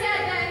कहाँ से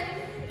आता है?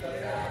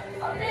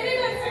 मेरे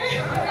घर से।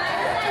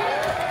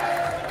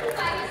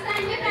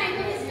 पाकिस्तान के prime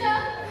minister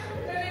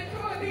Narendra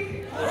Modi.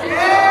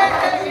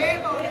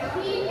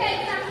 NEET का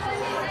एग्जाम कौन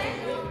देता है?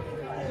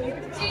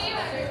 जी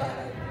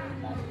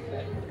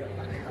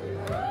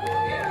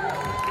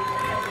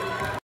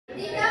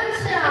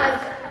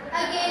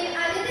Again,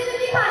 Aditya will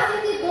be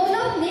passing the bowl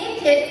of name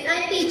chits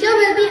and teacher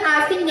will be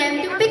asking them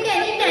to pick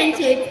any 10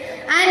 chits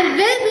and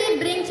will we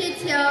bring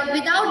chits here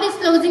without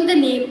disclosing the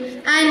name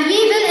and we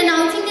will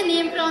announcing the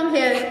name from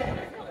here.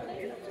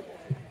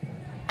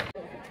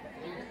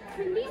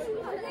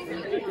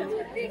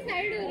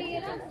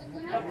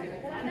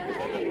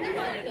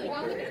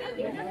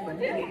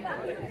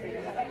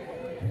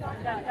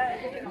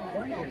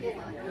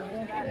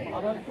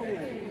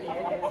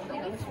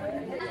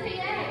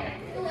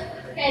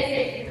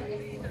 कैसे?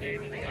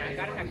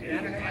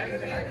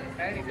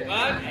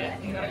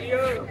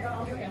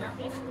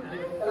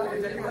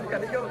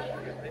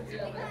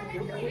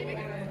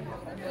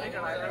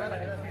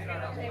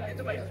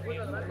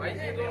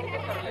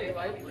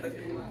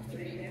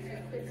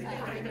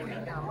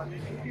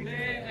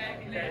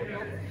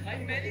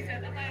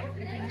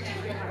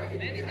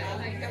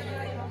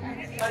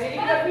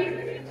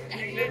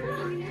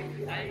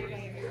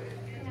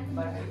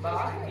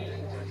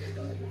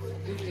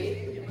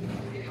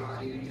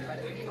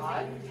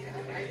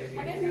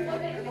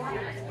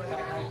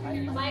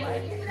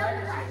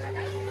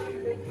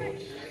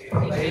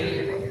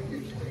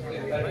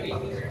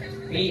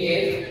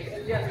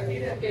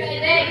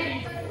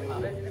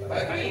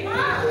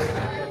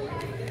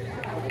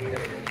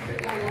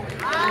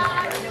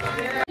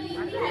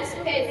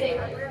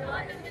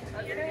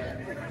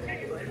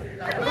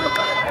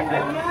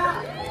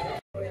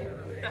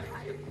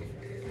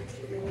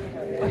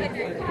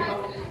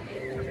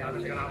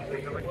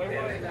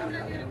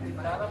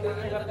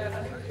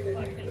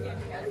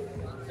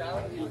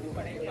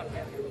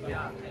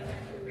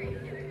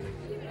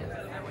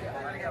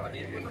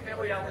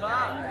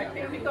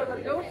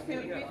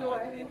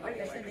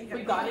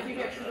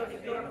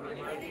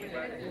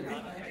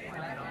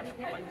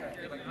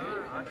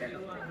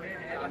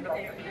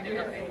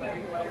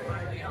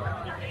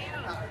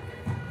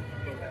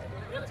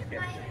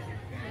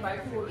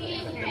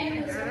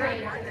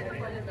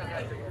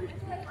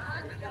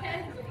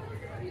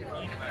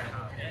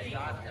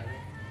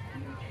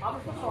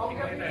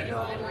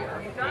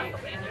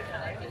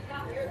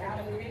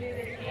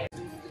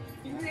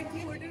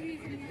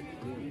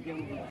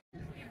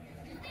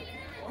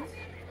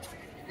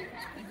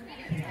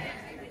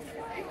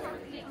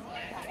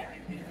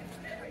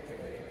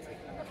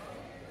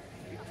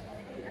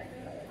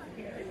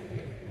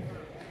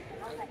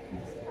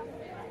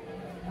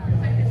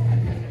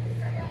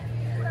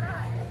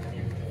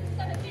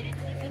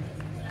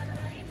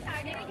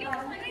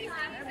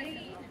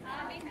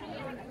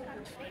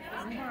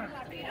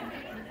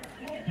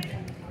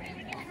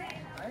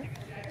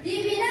 The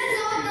winners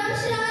of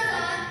Dakshinas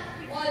are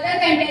all the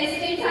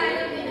contestants are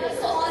the winners.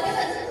 So all the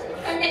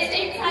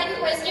contestants are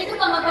requested to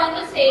come up on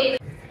the stage.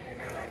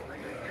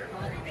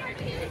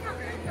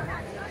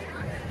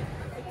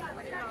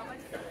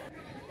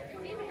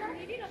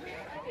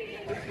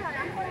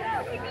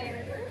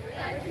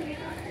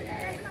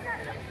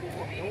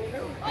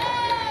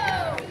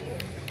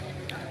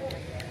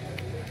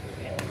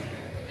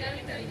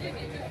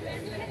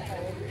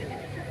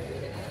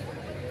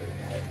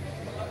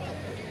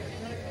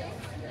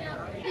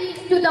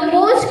 To the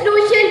most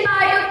crucial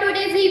part of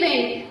today's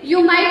event.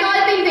 You might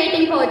all be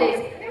waiting for this.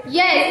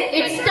 Yes,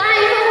 it's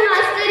time for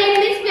Master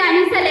English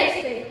piano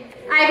selection.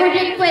 I would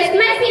request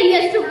my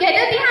seniors to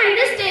gather behind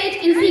the stage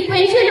in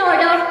sequential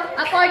order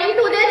according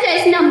to their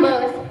chess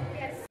numbers.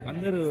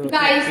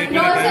 Guys,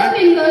 cross your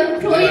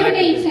fingers, throw your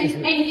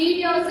tension and lead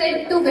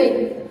yourself to win.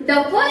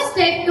 The first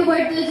step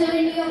towards the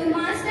journey of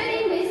Master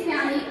English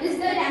piano is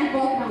the rank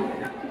walk round.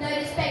 The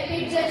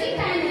respected judging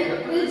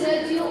panel will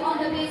judge you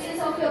on the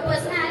basis of your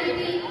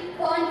personality,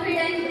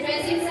 confidence,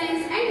 dressing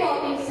sense and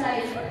walking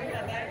style.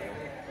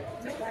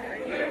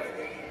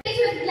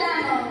 With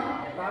glamour.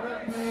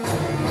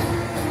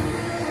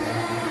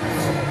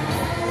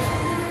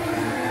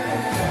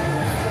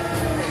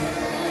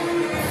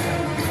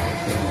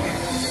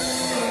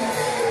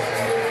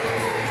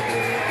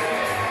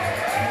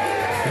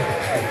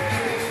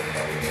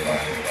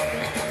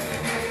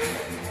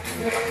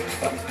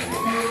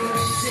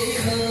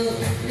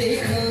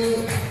 देखो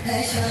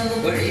है शाम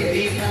बड़ी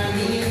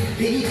दीवानी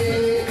धीरे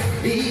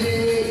धीरे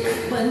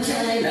बन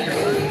जाए ना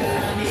कोई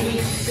कहानी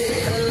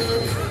देखो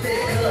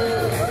देखो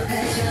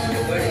है शाम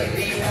बड़ी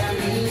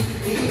दीवानी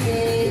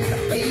धीरे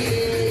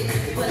धीरे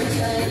बन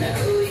जाए ना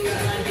कोई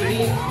कहानी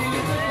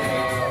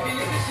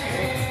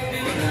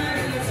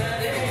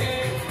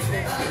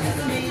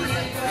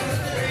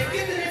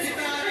कितने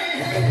सितारे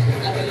हैं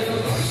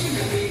अगलो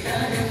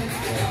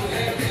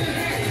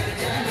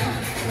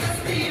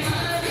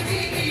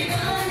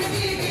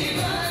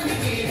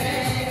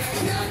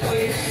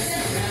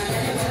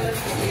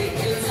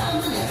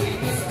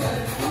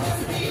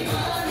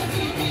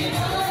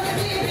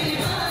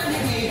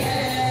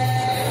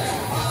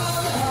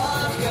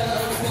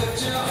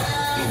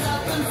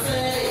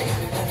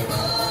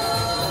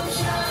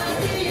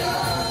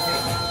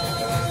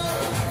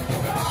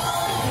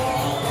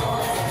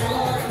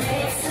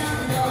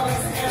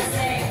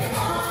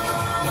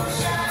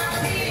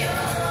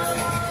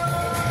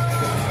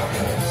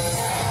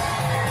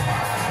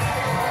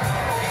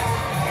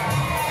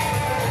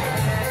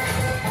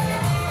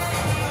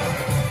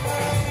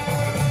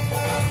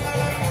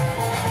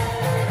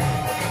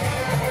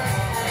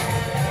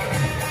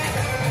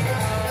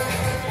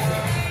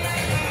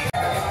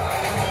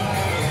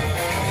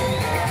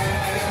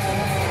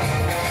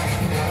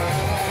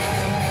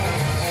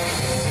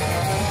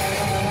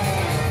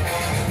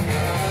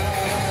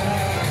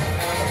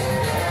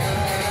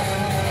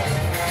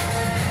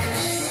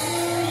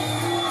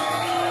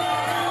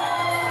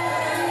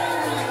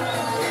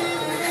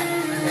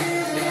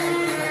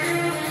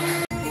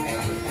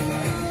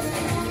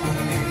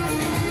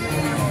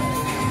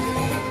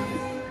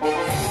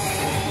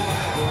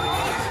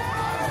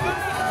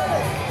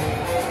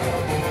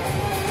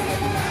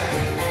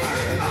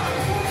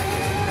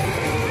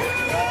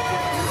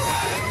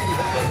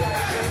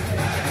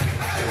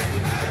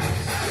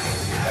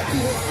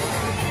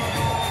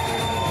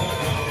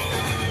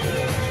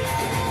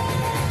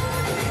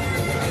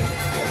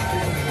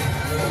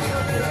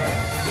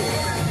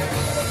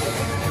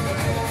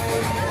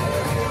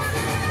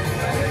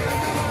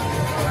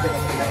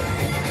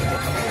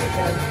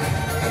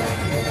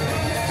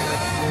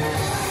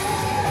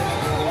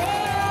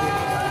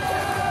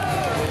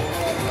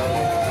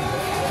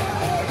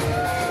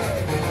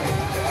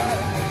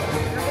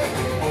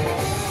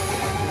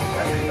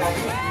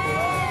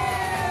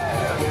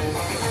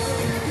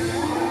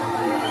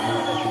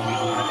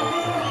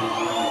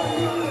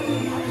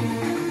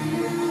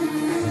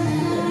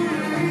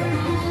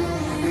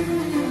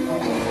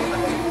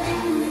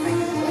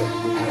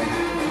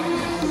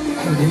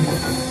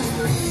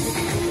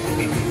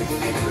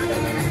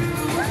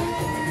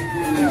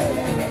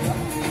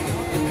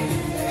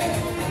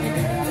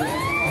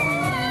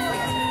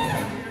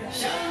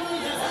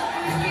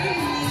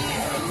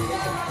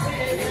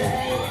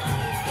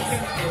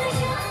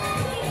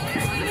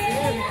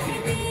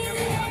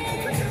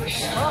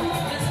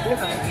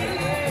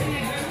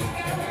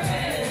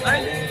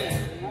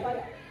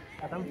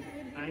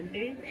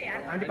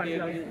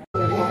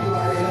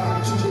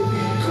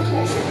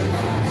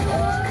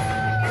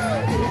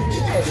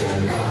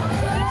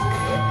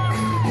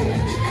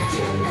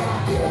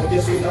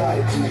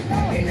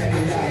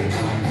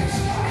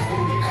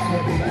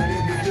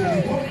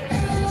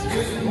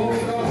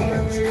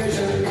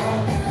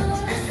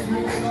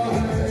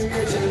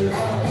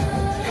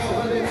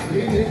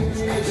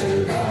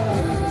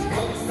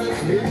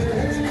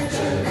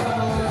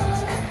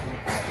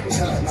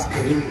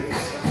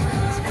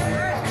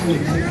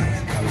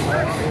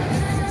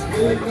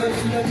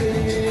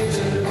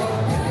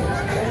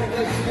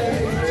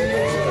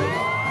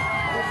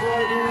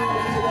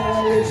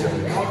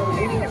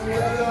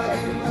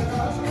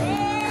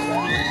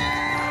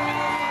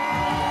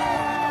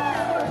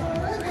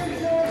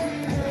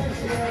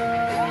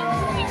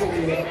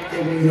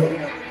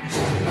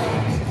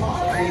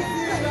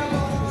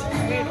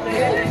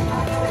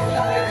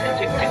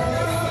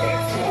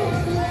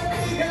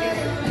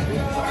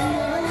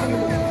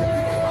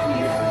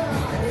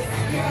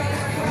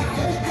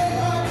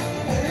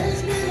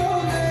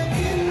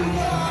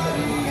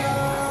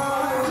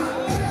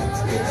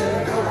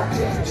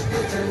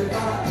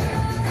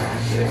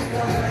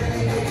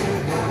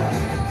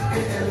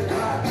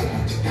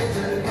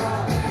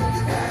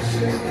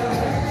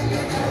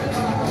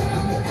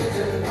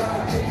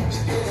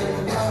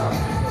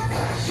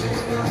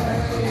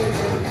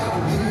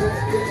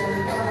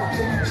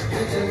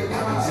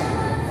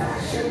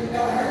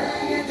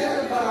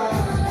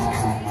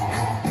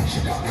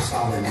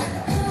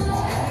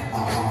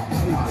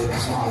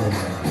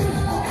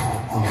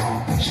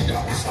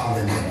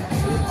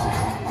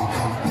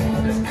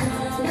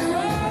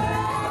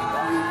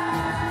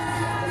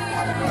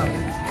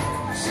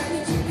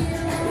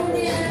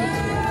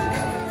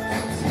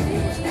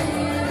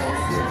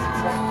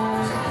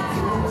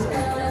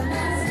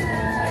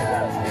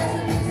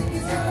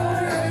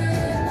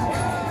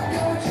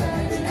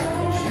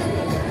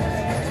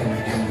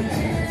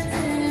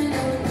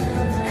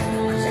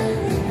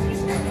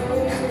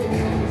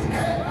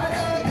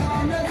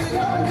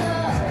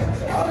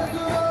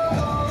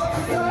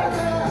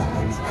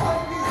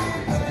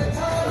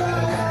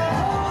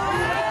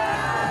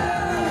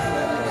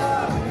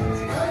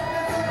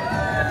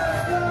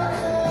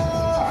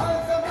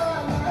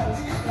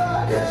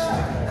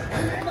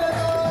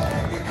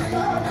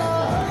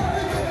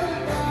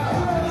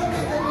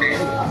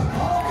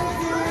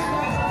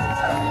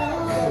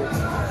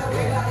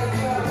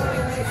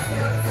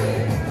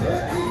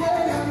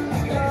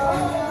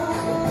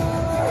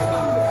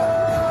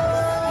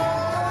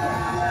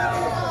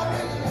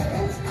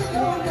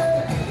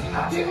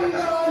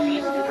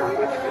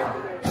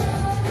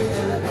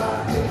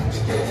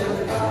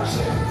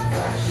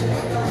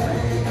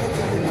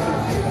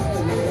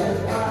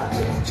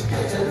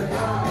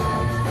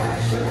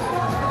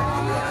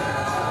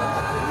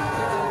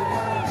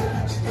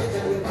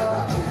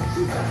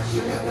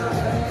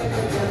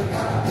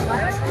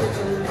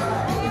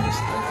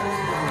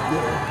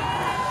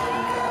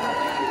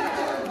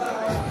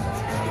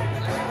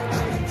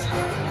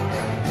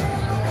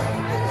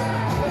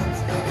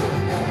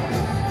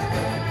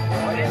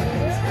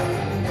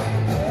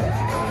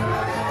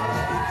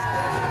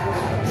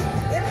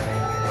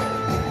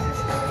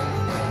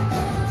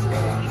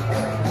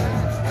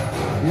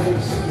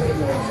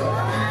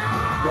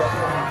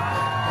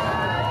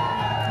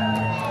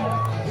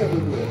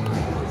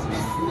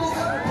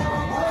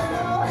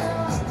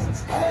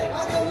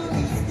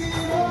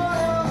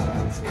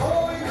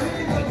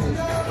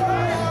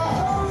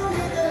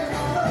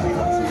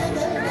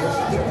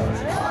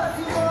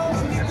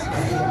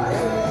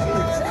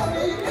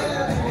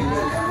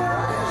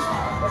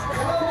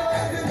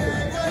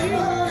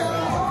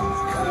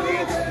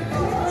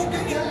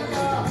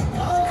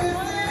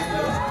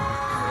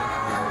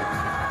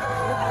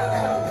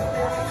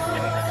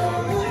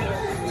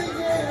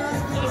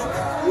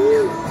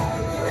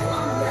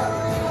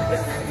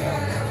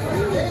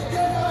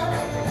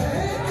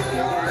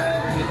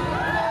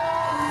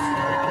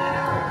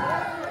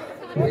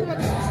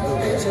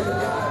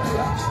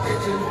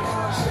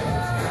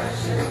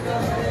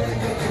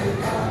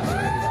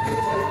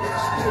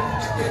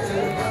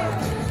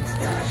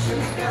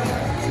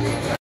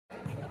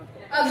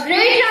A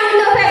great round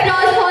of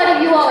applause for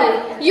you all.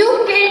 You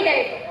killed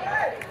it.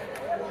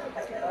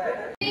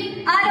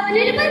 Our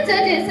honorable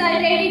judges are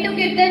ready to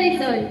give the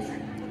results.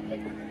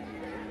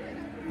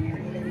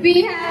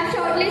 We have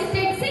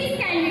shortlisted 6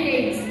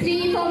 candidates,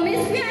 3 for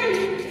Miss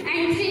Vianney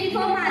and 3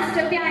 for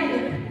Master Vianney.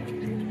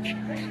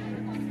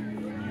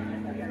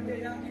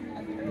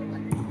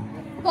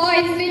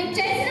 Boys with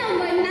chest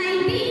number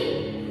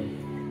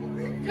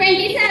 19,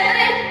 27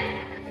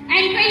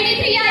 and 23.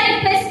 three are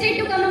requested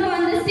to come up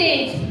on the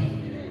stage.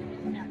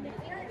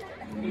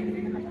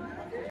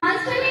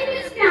 Answering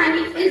this plan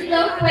is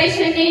the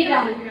questionnaire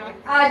round.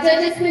 Our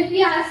judges will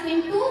be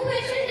asking 2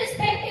 questions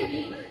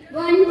respectively,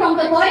 one from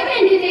the boy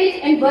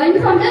candidate and one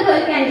from the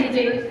girl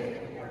candidate.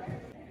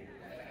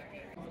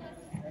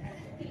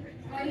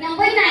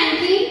 Number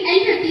 19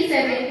 and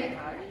 57.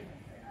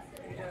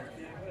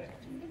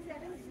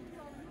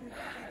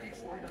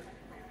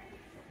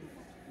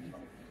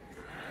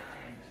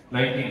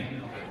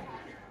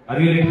 Are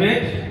you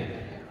literate?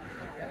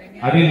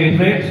 Are you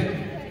literate?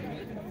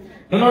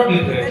 You're not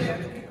literate.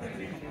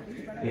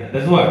 Yeah,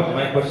 that's what.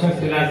 My question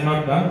still has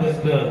not come,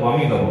 just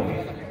warming up.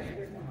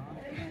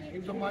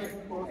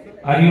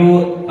 Are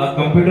you a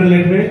computer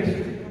literate?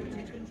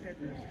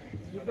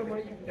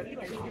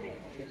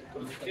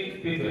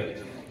 Speak right.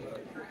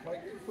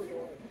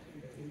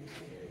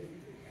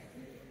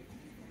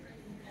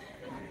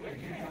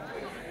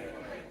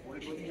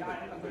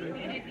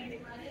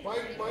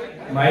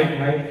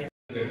 Mike.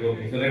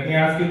 Okay, so let me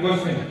ask you a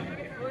question.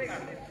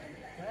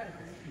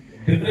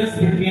 Difference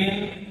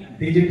between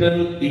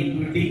digital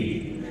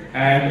equity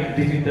and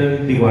digital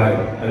divide.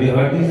 Have you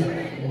heard this?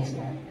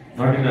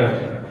 Not at all.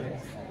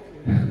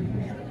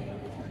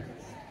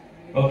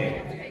 Okay.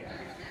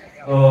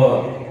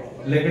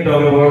 Let me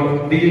talk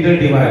about digital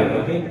divide.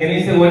 Okay. Can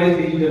you say what is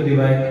digital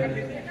divide?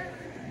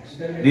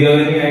 Do you have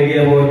any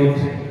idea about it?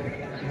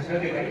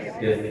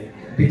 Yes.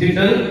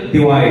 Digital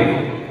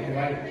divide.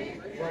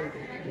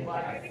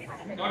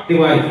 Not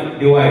divide.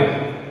 Divide.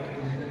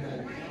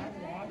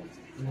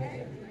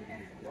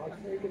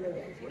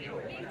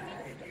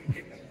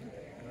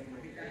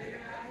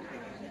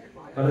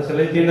 Shall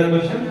I change the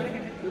question?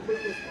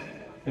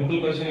 Simple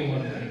question you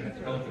want.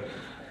 Okay.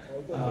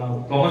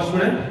 Commerce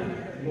student?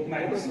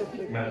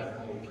 Maths.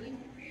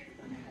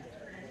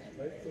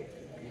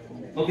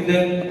 Okay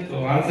then, so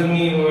answer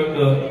me what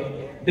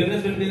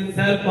difference between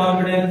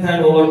self-confidence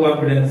and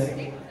overconfidence.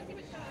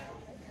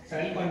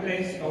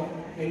 Self-confidence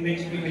in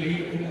which we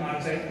believe in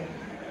ourselves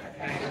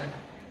and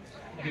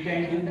we can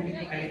do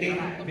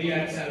anything we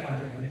have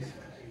self-confidence.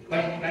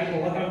 But like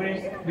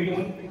overconfidence, we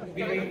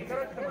think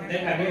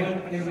that everyone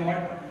is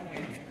not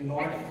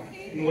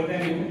more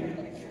than you.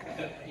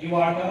 You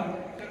are the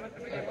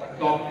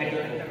top at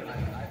your top.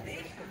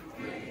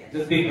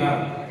 Just speak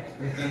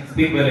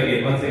well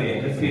again, once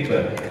again, just speak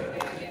well.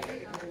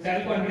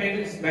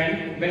 Self-confidence is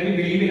when we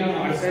believe in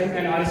ourselves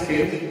and our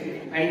skills,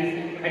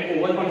 and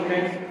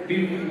overconfidence, we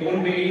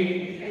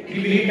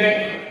believe that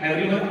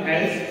everyone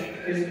else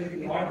is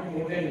not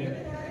more than you.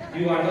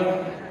 You are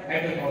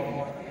at the top.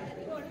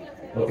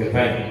 Okay,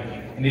 fine.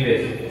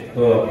 Anyways,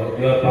 so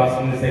you are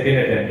passing the second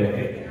attempt,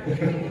 okay?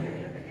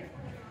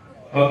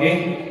 Okay.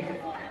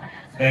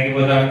 Thank you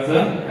for the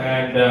answer.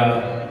 And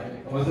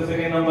what's the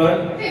second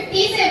number?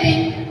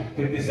 57.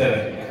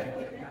 57.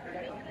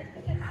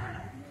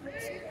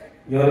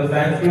 You are a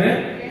science student?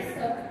 Yes,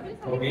 sir.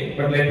 Okay,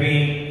 but let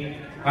me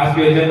ask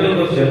you a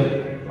general question.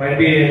 Might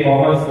be a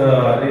commerce,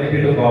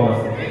 related to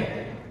commerce.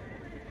 Okay?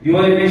 You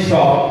are in a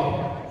shop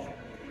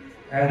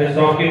and the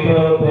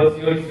shopkeeper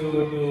pursues you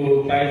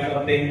to buy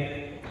something.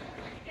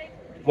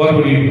 What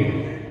would you do?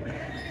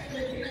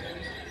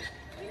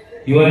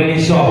 You are in a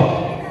shop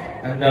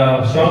and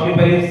the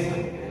shopkeeper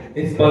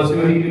is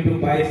pursuing you to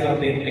buy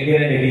something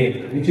again and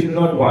again which you do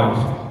not want.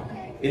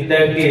 In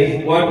that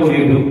case, what would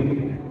you do?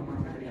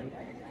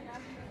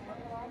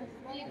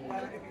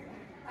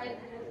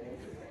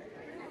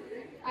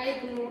 I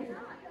ignore.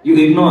 You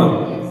ignore?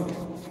 Yes.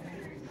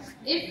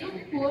 If a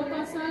poor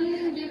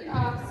person will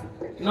ask.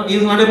 No, he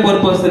is not a poor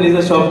person, he is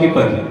a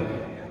shopkeeper.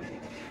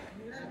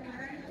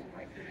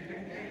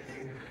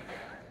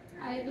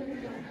 I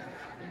don't know.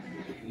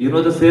 You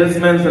know the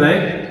salesmen,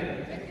 right?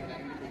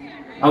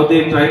 How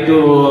they try to,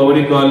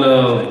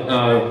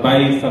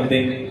 buy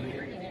something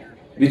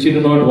which you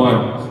do not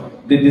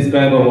want. They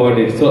describe about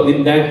it. So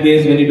in that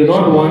case, when you do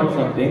not want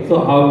something,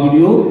 so how would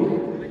you,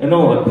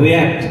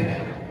 react?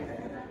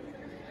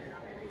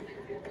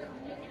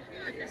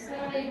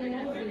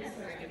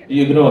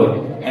 You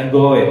ignore and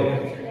go away.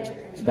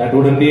 That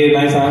wouldn't be a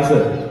nice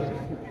answer.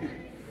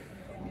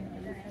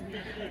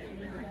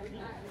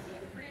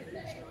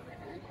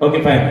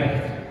 Okay,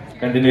 fine.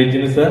 Continue,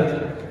 Jimmy sir.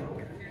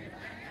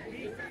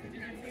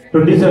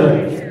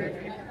 27.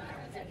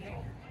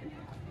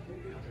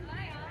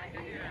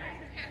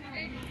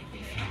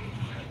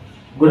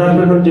 Good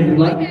afternoon,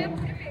 gentlemen.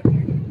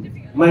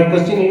 My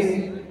question is,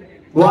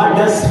 what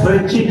does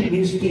friendship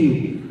mean to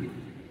you?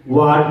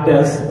 What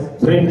does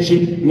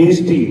friendship mean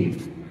to you?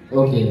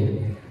 Okay.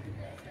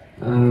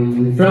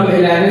 From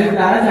 11th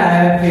class, I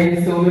have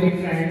made so many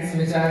friends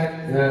which are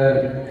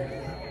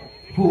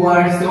who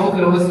are so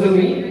close to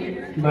me,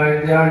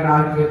 but they are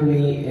not with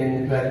me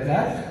in 12th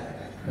class.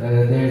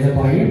 There is a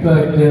point,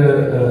 but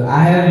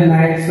I have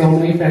met so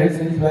many friends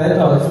in 12th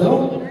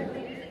also.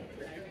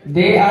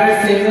 They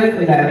are same as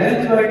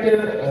 11th,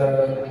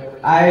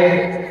 but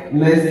I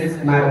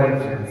miss my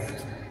old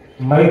friends.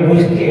 My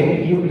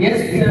question, you Yes,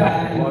 sir. I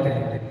am.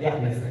 yeah,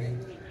 yes.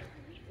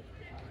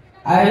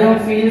 I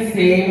don't feel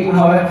same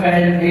how I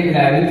felt in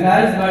 11th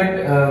class,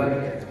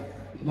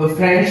 but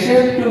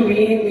friendship to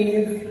me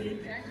means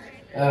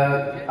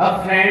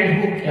a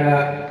friend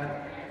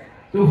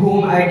to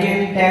whom I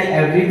can tell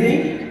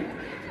everything.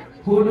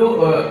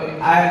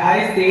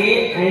 I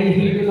say and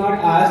he do not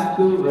ask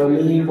to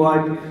me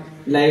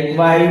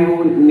why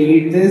you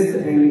need this,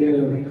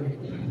 and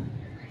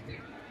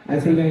I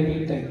think I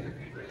need time.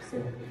 So.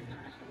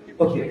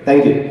 Okay,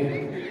 thank you.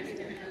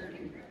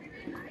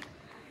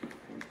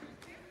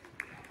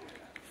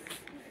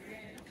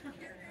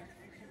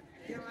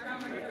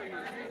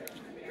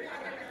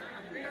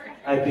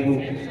 I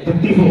think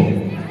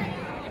 54.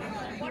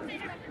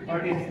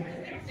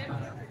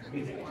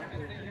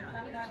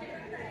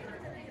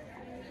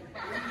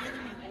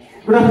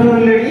 Good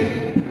afternoon, lady.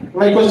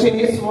 My question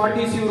is, what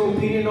is your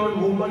opinion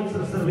on women's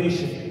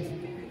reservation?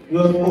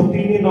 Your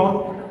opinion on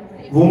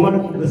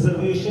women's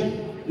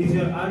reservation? If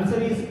your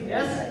answer is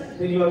yes,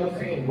 then you are to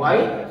say why.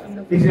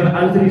 If your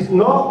answer is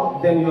no,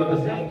 then you are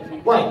to say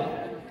why.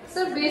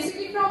 So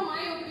basically, from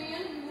my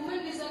opinion,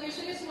 women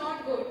reservation is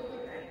not good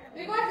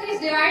because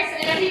it divides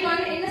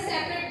everyone in a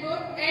separate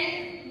group,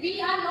 and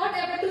we are not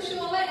able to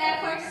show our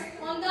efforts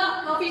on the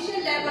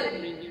official level.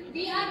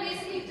 We are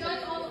basically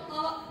judged on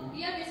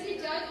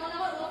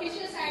our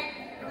official side,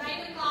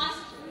 like a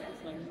caste,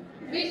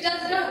 which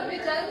does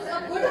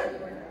a good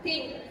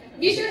thing.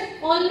 We should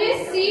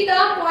always see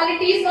the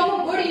qualities of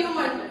a good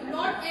human,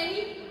 not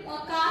any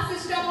caste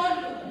system or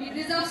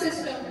reserve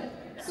system.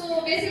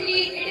 So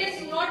basically, it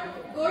is not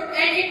good,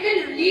 and it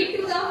will lead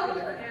to the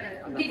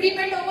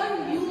decrement of our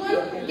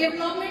human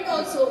development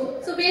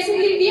also. So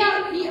basically, we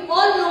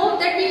all know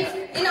that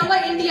in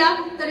our India,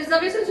 the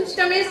reservation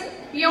system is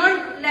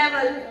beyond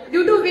level,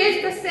 due to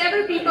which the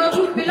several people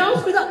who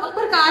belongs to the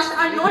upper caste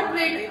are not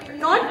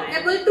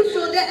able to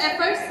show their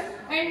efforts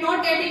and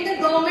not getting the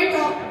government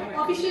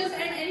officials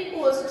and any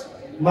post.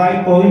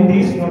 My point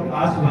is not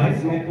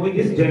caste-wise, my point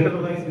is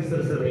gender-wise this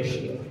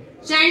reservation.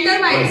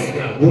 Gender-wise?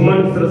 Yeah,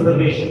 women's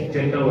reservation,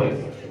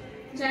 gender-wise.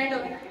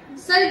 Gender.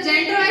 Sir,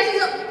 gender-wise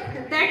is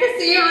that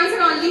is same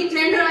answer only.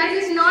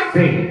 Gender-wise is not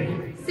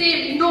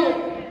same. No.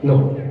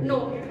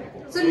 No.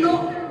 So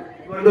no.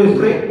 You want to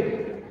explain?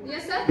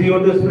 Yes, sir. Do you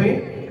want to explain?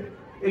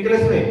 You can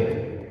explain.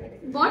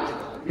 What?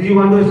 Do you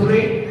want to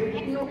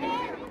explain? No.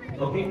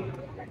 Okay.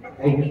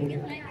 Thank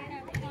you.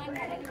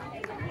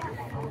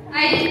 I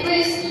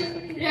request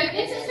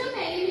Reverend Sister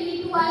Mary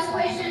Millie to ask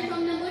questions from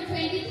number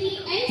 23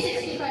 and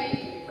 65.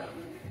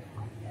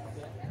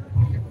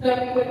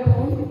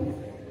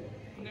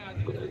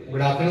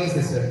 Good afternoon,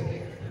 sister.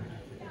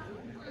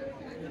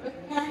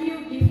 Can you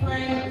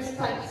define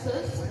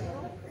success?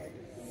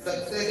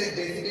 Success is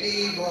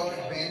basically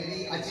when we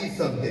achieve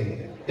something.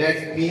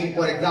 That means,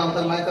 for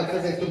example, my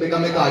success is to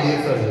become a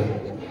cardiac surgeon.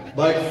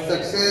 But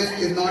success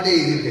is not an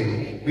easy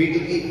thing.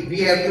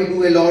 We have to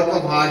do a lot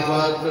of hard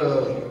work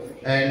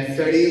and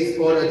studies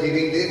for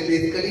achieving this.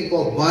 Basically,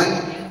 for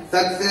one,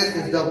 success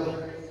is the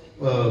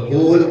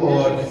goal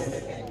or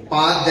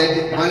path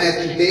that one has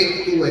to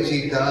take to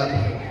achieve the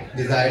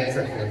desired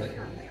success.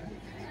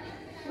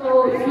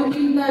 So you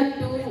mean that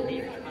to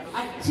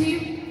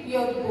achieve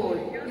your goal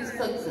is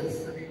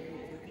success?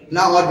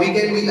 Now, or we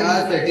can mean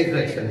our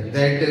satisfaction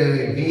that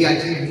we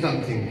achieved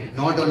something,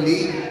 not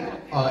only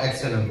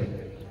external.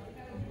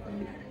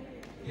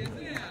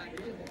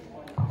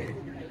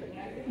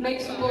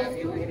 Next goes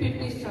to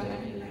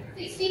 57.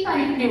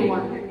 65.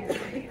 51.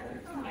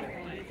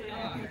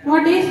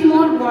 What is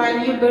more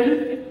valuable,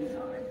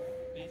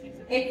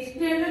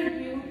 external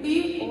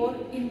beauty or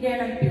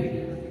internal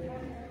beauty?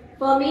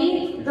 For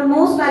me, the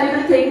most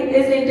valuable thing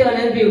is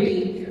internal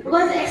beauty.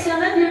 Because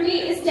external beauty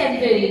is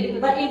temporary,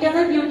 but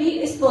internal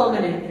beauty is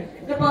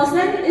permanent. The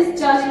person is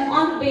judged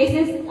on the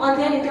basis on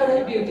their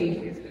internal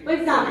beauty. For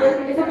example,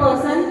 if a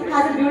person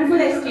has a beautiful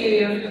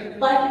exterior,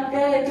 but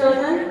their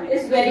internal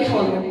is very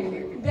hollow,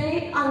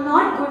 they are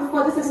not good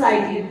for the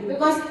society.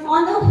 Because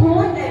on the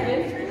whole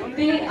level,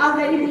 they are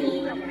very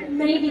mean,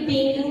 very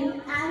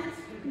demeaning, and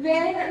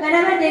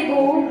wherever they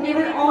go, they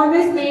will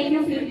always make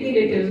you feel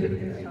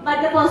belittled.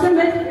 But the person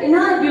with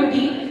inner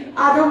beauty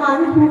are the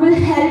one who will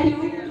help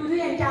you to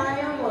the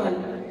entire world.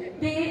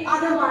 They are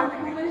the one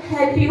who will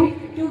help you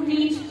to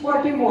reach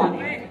what you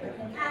want.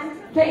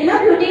 And the inner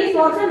beauty is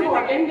also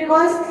important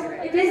because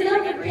it is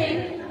the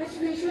thing which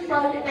we should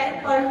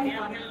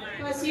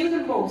pursue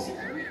the most.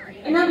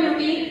 Inner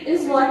beauty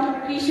is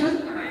what we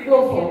should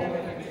go for.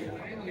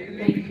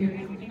 Thank you.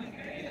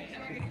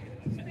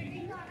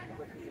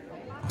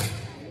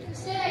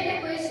 Still, I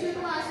request you to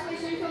ask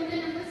question from the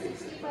number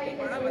 65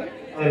 as well.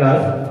 I'll ask.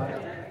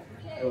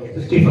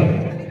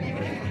 65.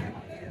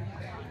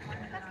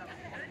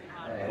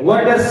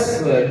 What does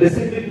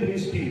discipline mean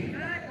to you?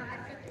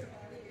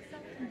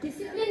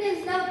 Discipline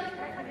is the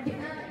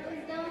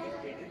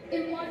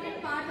important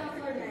part of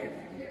our life,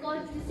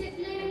 because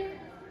discipline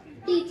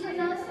teaches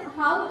us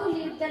how to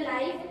live the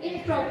life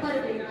in proper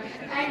way,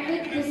 and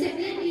with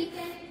discipline we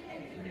can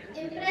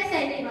impress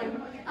anyone.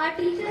 Our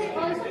teachers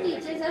also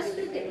teaches us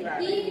to be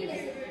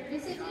disciplined.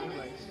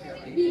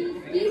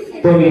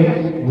 For me,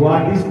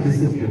 what is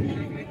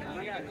discipline?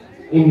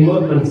 In your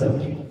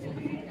concept.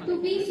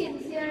 To be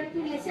sincere, to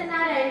listen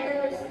our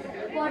elders,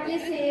 what they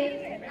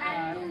say,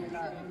 and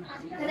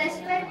to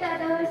respect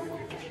others.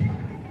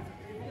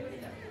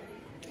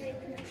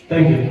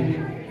 Thank you.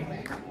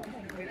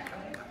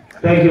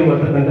 Thank you for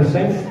the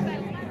contestants.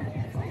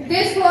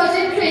 This was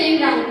a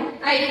training round.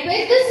 I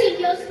request the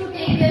seniors to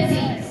take their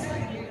seats.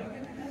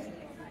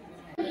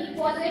 It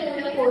was a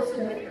roller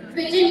coaster,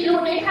 which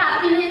included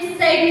happiness,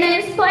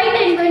 sadness, quiet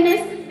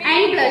angerness,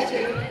 and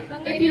blushing.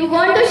 If you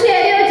want to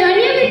share your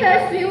journey with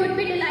us, we would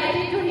be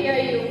delighted to hear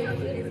you.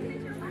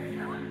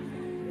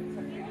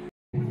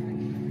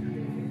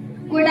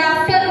 Good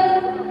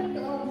afternoon,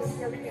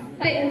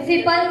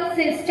 principal,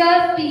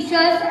 sisters,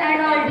 teachers,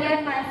 and all dear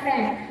my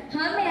friends.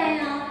 हम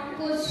यहाँ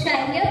कुछ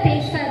शायरियाँ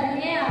पेश कर रहे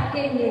हैं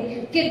आपके लिए,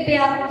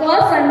 कृपया गौर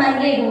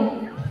फरमाइएगा।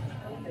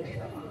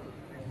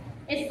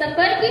 इस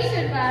सफर की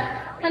शुरुआत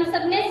हम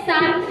सबने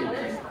साथ की,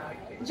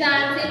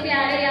 जान से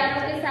प्यारे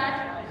यारों के साथ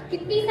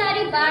कितनी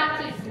सारी बात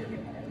की।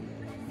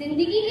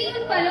 जिंदगी के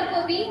उन पलों को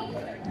भी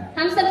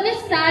हम सबने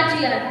साथ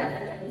जिया था।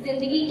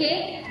 जिंदगी के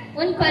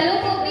उन पलों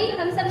को भी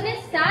हम सबने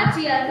साथ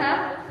जिया था,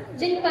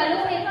 जिन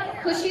पलों में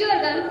खुशी और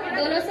गम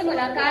दोनों से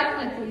मुलाकात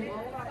की थी।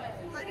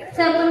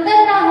 समुंदर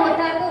ना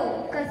होता तो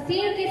कश्ती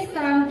किस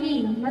काम की,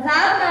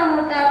 मजाक ना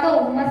होता तो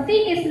मस्ती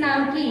किस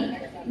नाम की।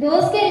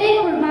 दोस्त के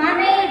लिए कुर्बान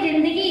है ये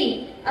जिंदगी,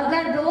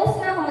 अगर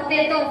दोस्त ना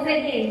होते तो फिर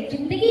ये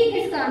जिंदगी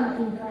किस काम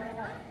की।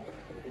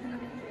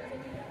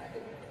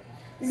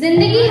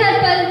 जिंदगी हर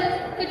पल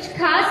कुछ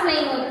खास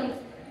नहीं होती,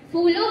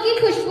 फूलों की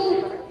खुशबू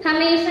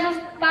हमेशा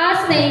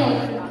पास नहीं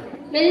होती।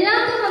 मिलना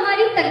तो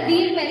हमारी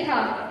तकदीर में था,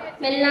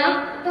 मिलना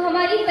तो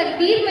हमारी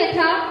तकदीर में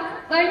था,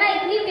 वरना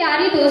इतनी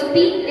प्यारी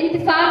दोस्ती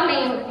इंतफाक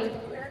नहीं होती।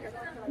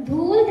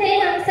 धूल थे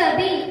हम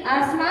सभी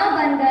आसमां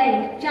बन गए,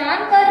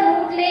 चांद पर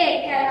रूठ ले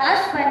कैलाश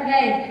बन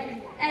गए।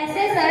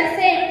 ऐसे सर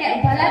से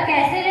भला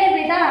कैसे ले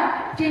विदा,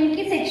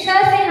 जिनकी शिक्षा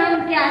से हम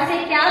क्या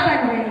से क्या बन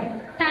गए।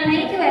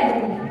 Thank you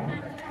everyone.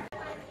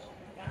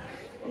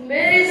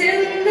 मेरी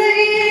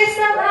जिंदगी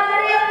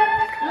सवारी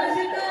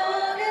मुझको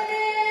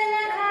गले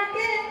लगा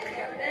के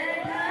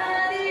बैठा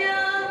दिया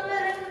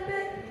पलंग पे,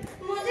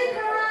 मुझे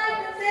खाट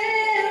से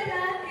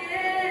उठा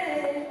के।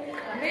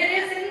 मेरी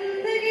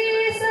जिंदगी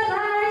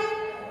सवारी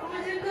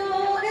मुझको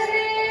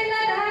गले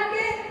लगा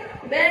के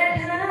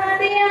बैठा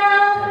दिया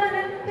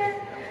पलंग पे,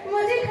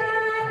 मुझे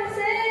खाट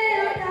से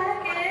उठा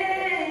के।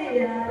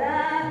 यारा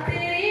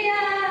तेरी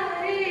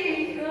यारी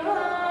को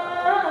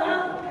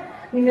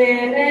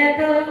मैंने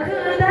तो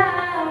खुदा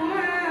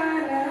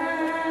माना,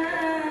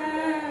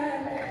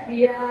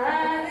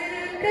 याद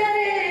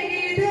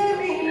करेगी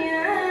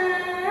दुनिया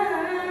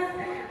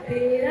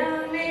तेरा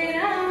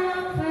मेरा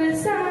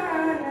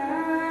अफसाना।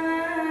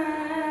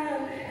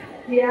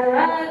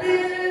 याद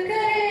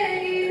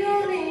करेगी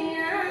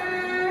दुनिया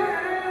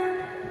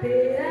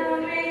तेरा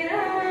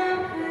मेरा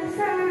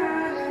अफसाना।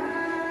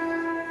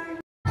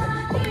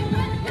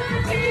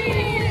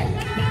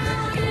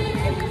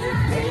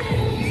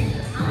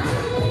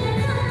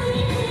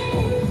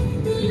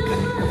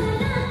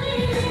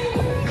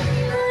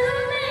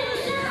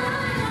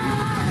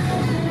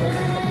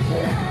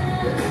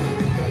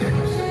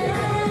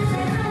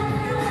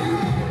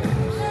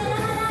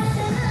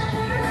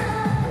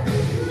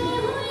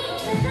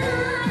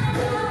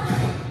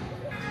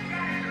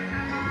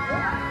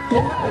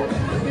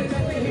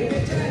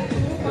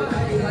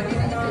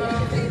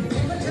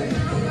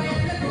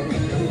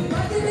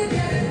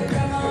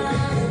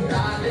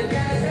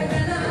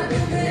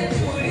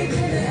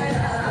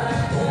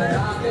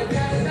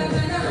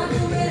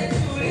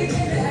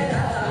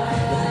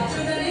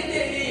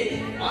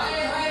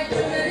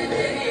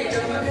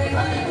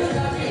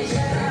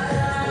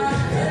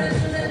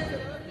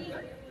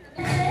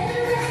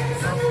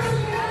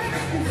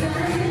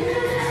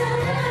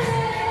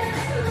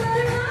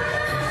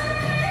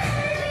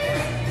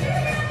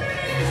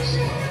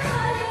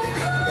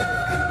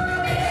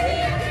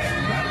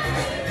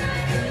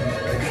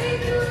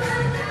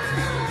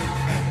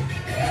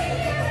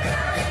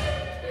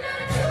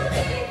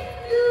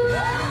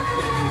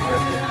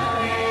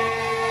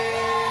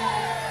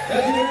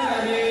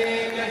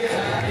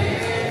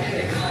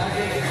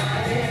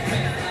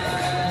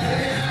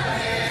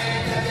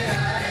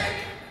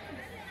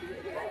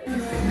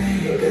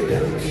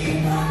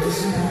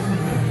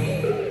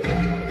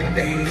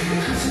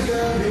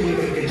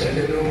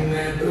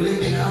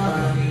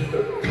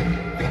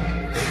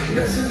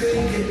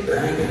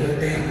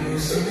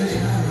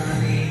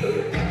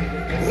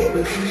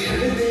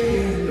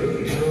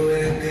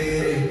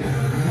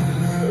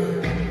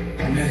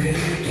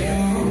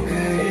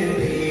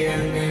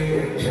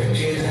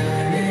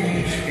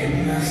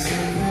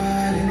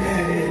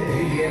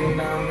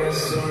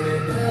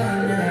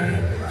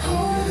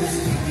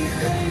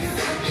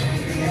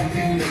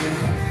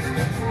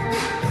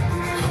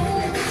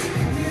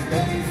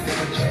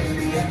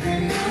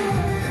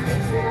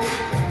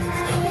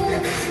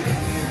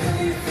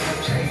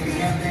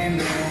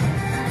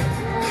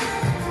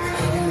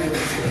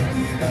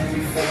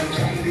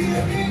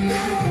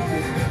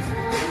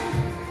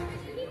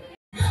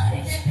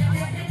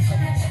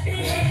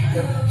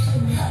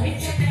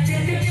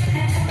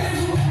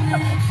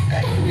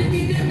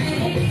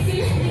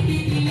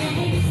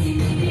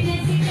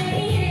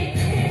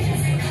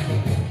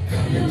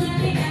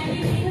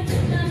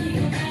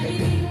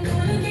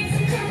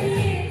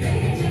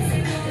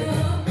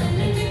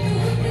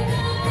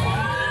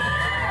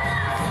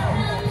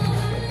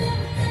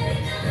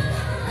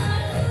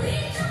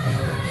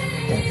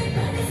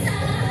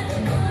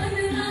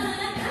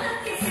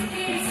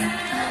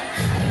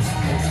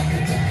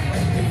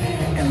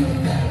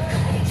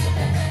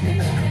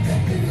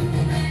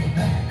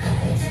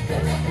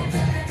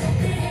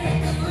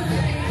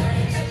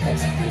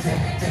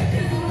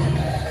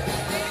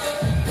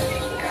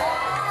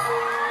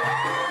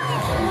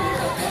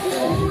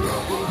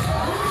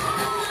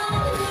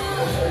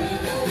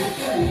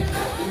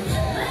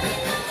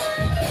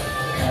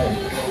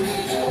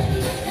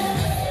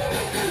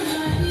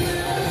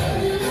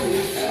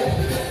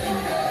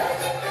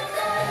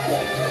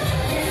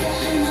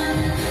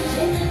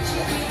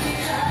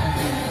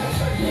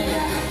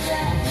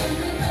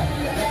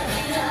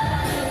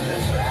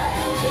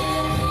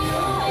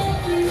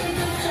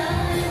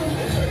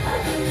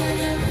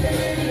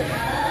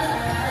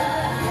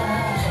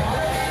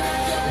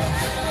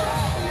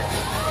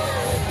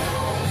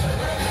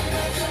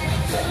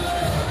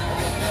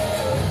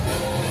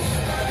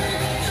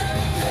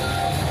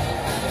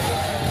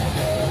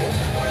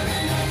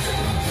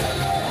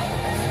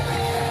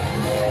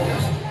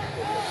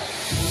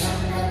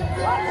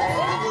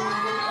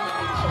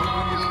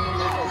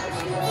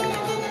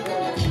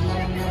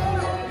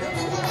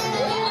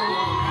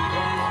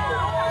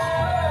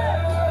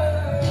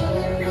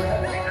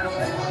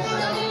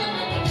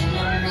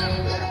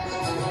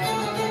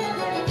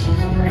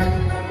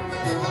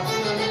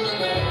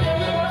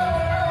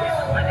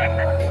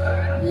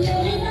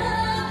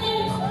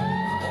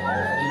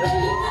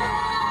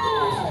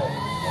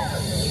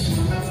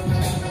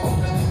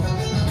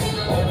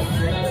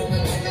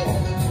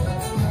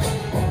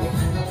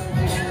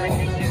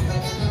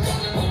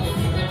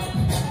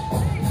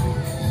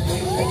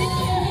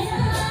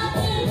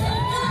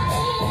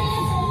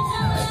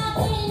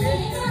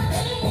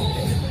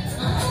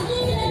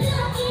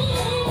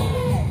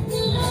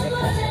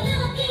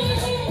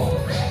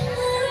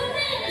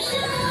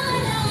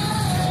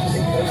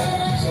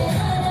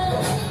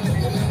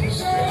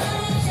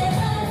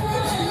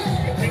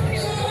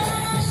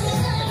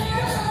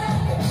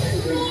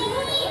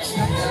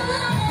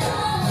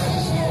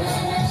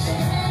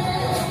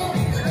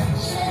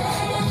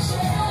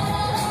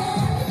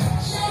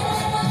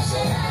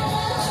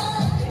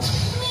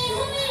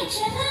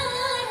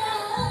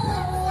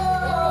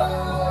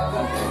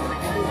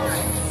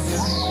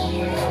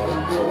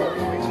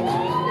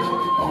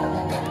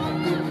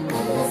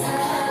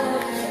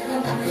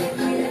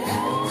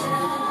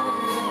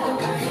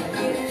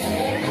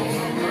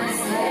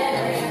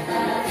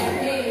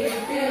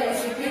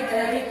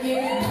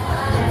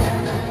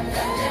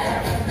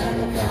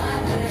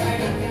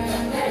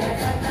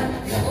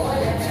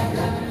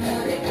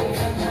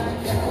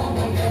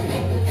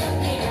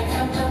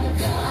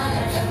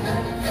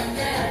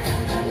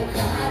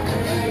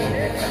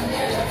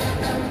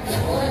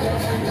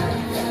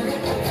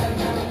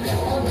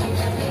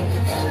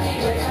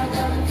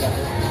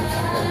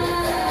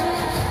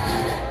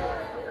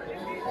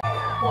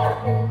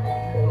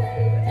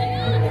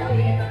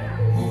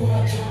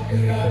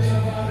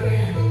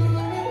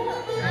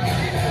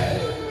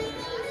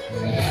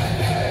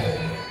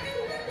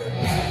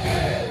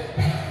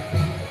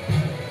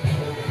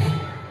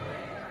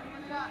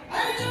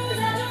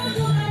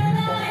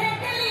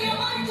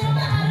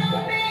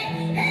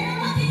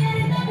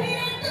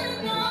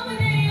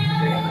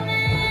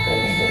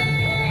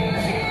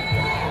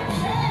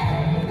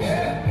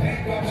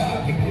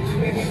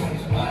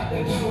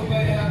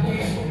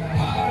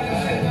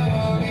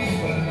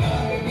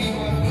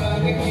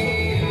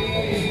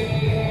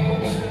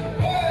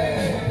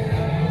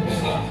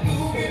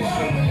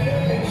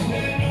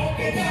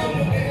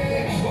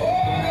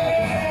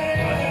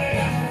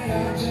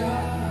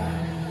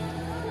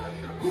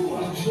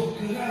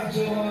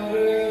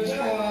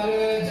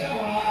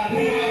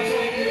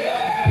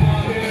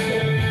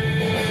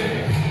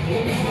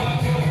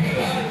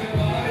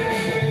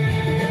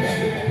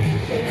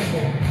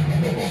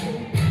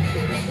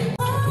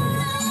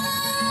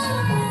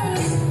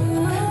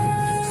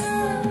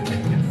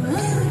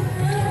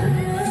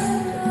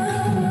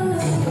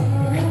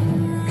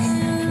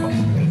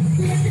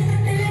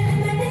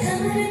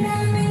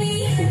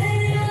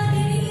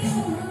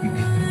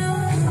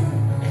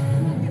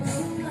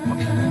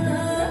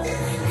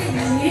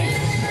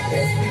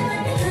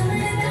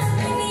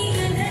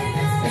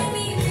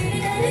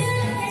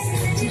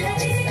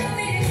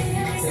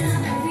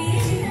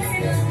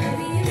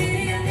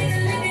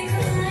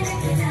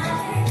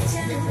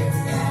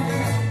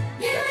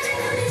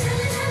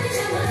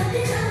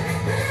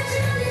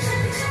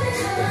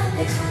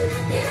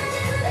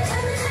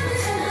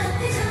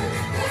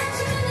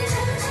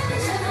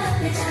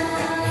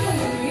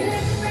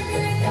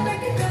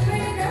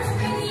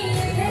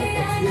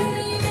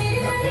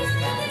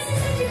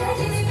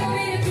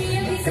 Thank you.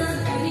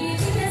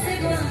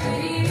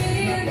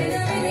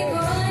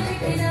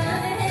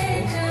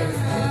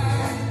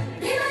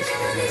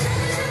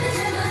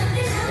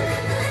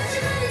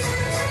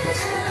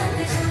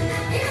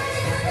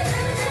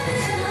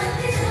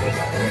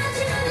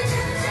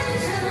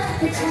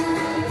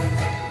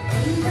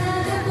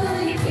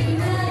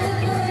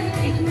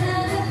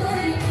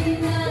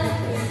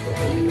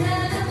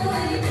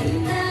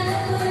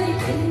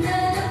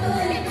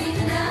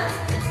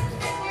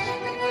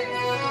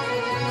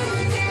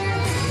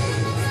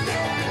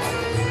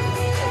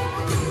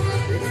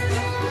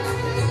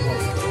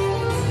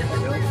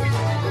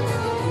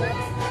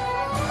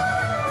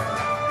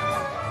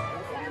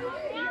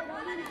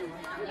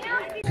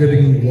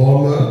 Getting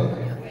warmer.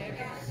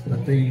 I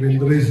think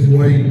winter is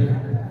going.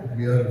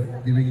 We are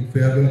giving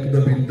farewell to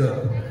the winter.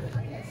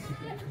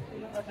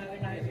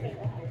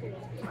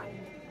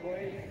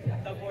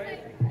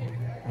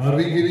 Are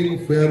we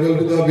giving farewell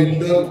to the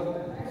winter?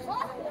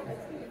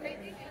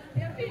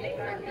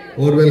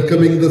 Or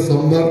welcoming the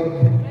summer?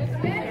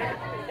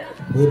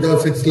 Both are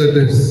 6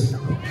 letters.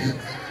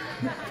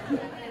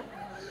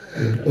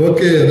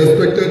 Okay,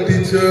 respected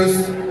teachers,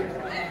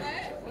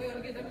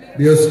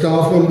 dear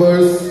staff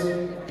members,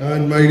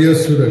 and my dear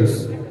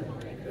students.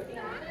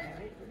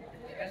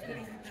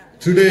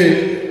 Today,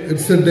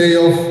 it's a day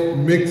of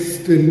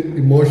mixed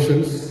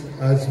emotions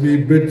as we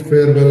bid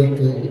farewell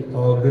to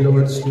our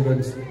beloved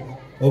students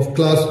of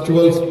class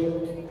 12.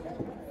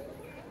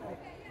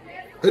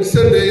 It's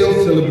a day of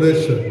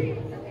celebration,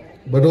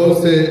 but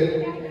also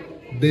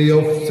a day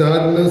of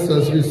sadness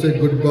as we say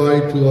goodbye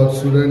to our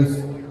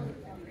students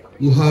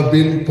who have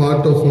been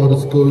part of our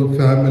school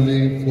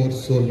family for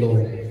so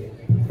long.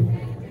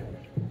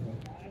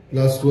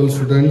 Class 12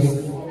 students,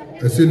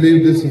 as you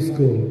leave this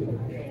school,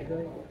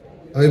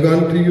 I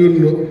want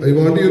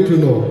you to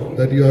know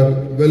that you are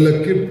well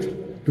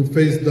equipped to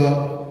face the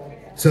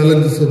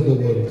challenges of the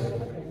world.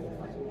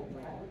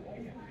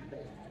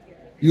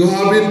 You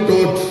have been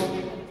taught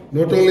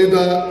not only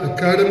the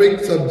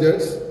academic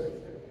subjects,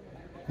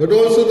 but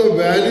also the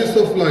values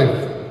of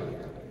life.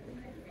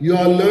 You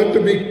are learned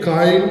to be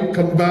kind,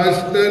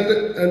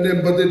 compassionate, and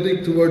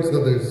empathetic towards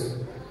others.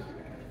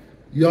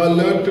 You are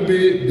learned to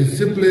be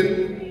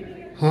disciplined,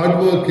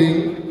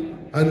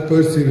 hardworking, and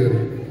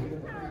persevering.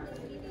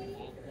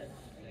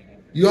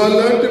 You are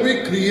learned to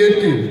be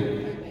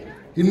creative,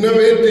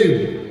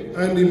 innovative,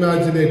 and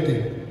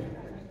imaginative.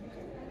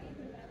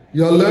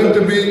 You are learned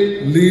to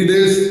be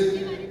leaders,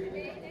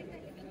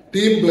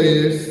 team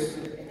players,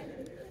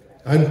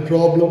 and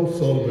problem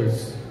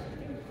solvers.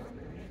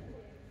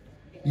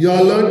 You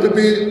are learned to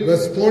be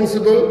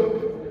responsible,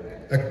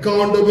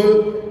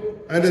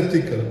 accountable, and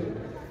ethical.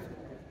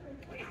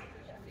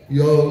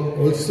 You are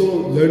also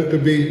learned to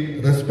be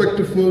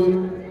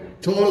respectful,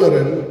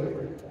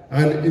 tolerant,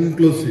 and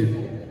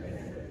inclusive.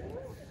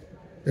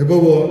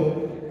 Above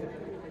all,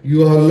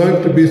 you are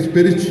learned to be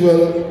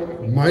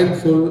spiritual,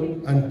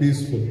 mindful, and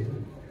peaceful.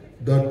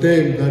 The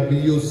term that we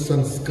use,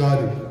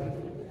 sanskari.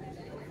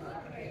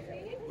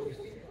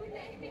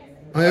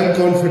 I am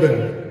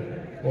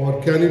confident,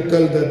 or can you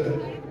tell that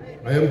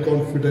I am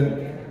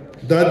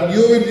confident that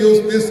you will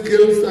use these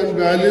skills and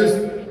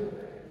values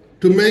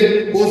to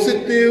make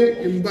positive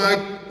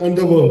impact on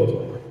the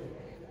world.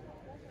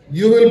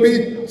 You will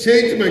be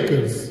change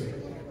makers,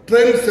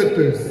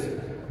 trendsetters,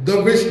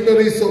 the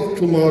visionaries of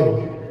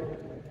tomorrow.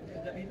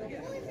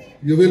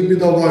 You will be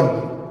the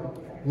one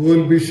who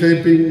will be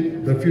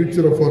shaping the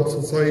future of our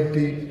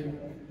society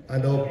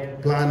and our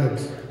planet,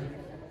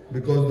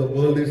 because the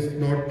world is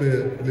not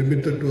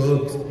limited to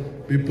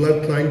Earth. People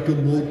are trying to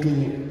move to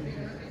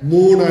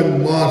Moon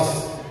and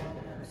Mars,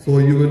 so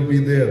you will be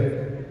there.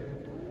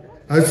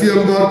 As you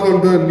embark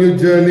on the new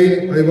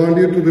journey, I want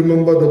you to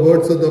remember the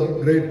words of the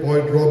great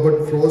poet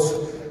Robert Frost.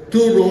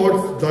 2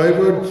 roads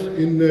diverged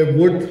in a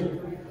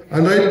wood,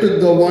 and I took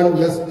the one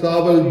less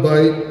traveled by,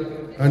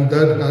 and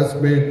that has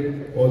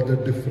made all the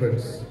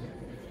difference.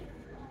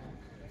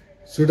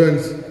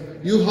 Students,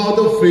 you have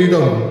the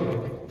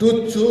freedom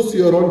to choose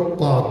your own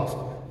path,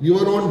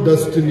 your own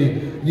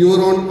destiny,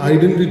 your own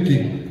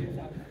identity.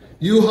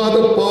 You have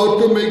the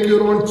power to make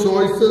your own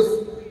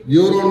choices,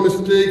 your own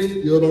mistakes,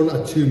 your own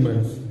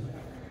achievements.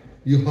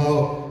 You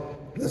have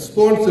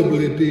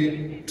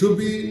responsibility to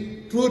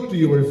be true to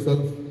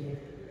yourself,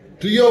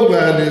 to your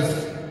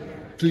values,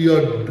 to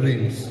your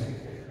dreams.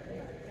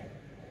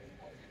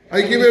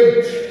 I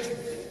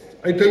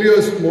tell you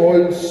a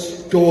small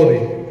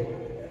story.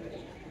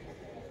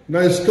 Now,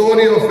 a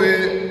story of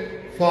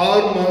a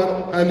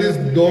farmer and his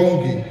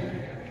donkey.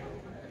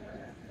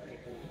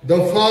 The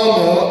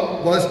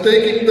farmer was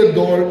taking the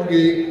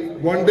donkey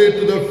one day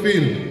to the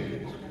field.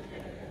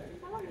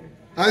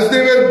 As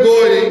they were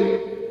going,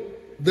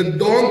 the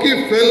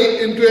donkey fell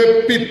into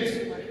a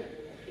pit.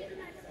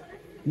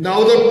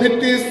 Now the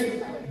pit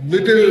is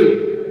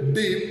little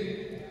deep,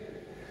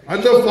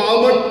 and the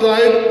farmer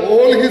tried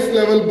all his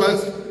level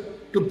best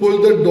to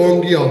pull the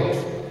donkey out.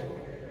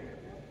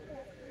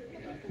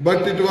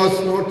 But it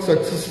was not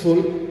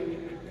successful.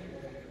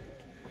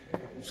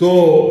 So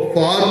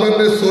farmer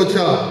ने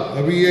सोचा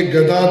अभी ये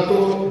गधा तो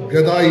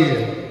गधा ही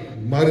है,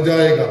 मर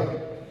जाएगा,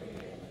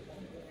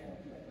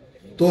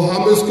 तो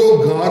हम इसको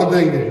गाड़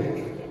देंगे.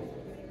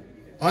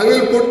 I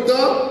will put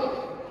the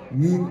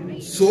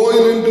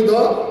soil into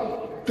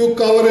to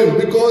cover him,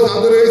 because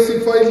otherwise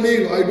if I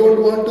leave, I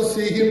don't want to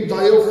see him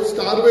die of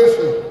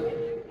starvation.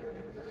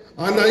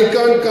 And I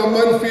can't come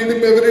and feed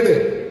him every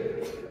day.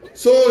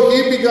 So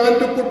he began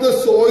to put the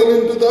soil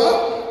into the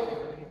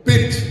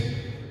pit.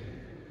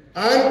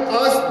 And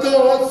as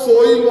the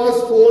soil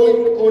was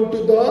falling onto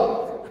the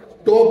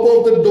top of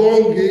the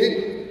donkey,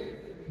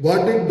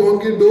 what did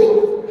donkey do?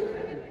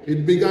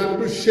 It began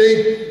to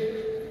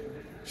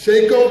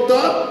shake off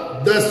the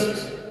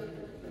dust,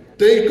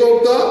 take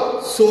off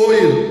the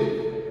soil.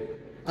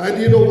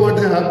 And you know what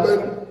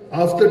happened?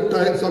 After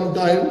some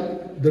time,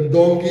 the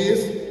donkey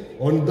is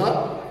on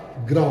the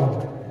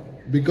ground,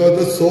 because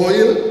the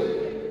soil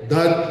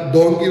that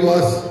donkey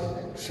was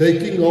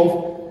shaking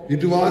off,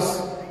 it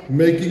was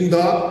making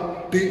the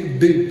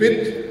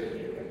pit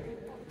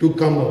to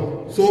come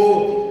out.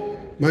 So,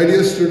 my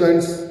dear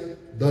students,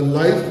 the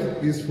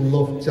life is full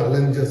of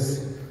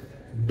challenges.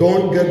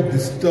 Don't get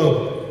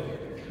disturbed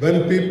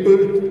when people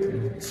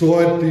throw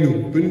at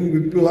you, when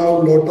people have a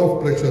lot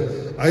of pressure.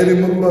 I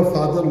remember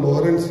Father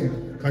Lawrence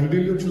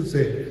continued to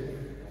say,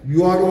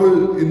 you are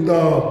all in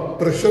the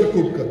pressure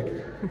cooker.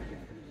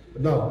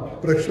 Now,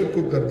 pressure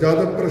cooker,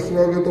 ज़्यादा pressure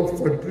होगा तो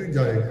फट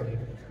जाएगा.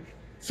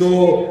 So,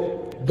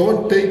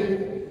 don't take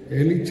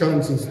any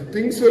chances.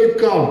 Things will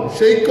come.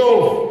 Shake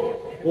off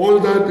all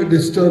that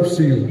disturbs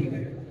you.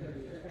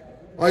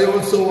 I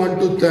also want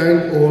to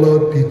thank all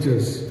our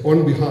teachers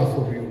on behalf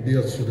of you,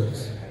 dear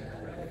students.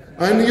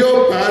 And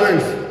your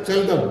parents,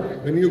 tell them,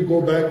 when you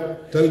go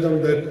back, tell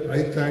them that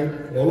I thank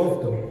all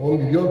of them,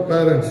 all your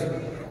parents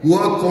who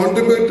have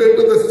contributed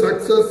to the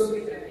success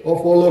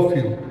of all of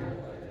you.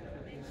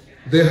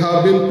 They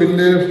have been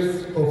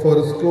pillars of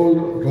our school,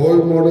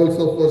 role models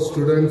of our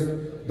students,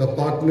 the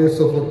partners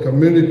of our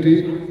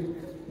community.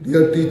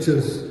 Dear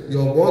teachers, you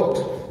have worked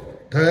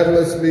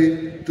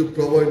tirelessly to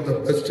provide the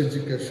best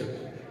education,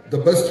 the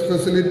best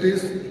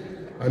facilities,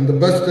 and the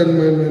best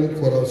environment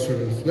for our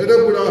students. Let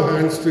us put our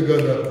hands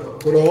together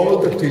for all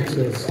the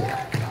teachers.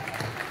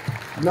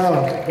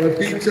 Now, a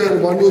teacher,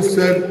 one who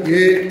said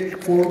A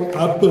for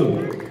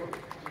apple,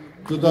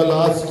 to the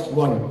last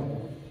one.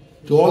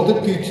 To all the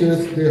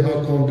teachers, they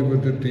have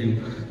contributed to you.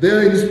 They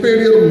have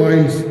inspired your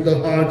minds, the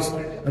hearts,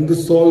 and the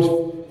souls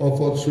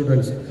of our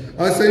students.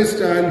 As I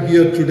stand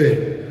here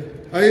today,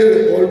 I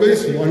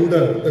always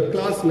wonder, the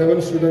class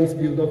 11 students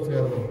give the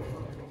farewell.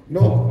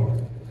 No.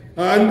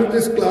 And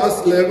this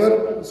class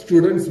 11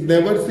 students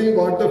never see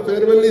what the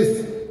farewell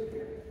is.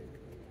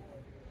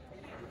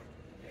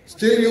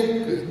 Still you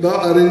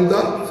arrange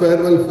the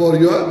farewell for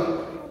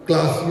your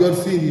class, your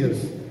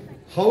seniors.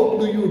 How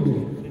do you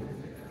do?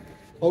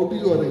 How do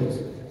you arrange?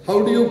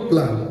 How do you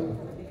plan?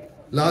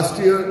 Last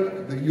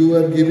year you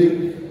were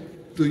giving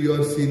to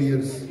your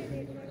seniors.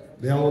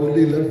 They have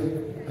already left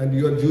and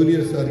your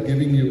juniors are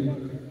giving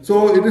you.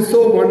 So it is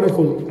so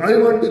wonderful. I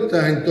want to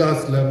thank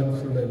class 11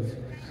 students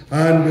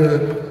and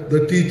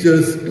the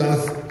teachers,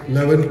 class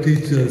 11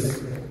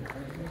 teachers.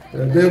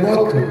 They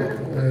worked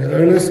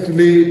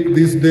earnestly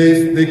these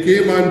days. They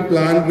came and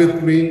planned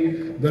with me.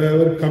 They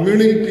were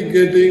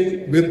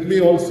communicating with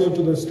me also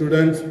to the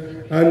students,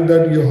 and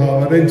that you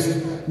have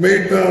arranged,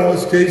 made the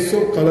stage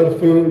so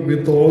colorful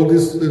with all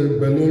these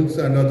balloons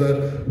and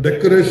other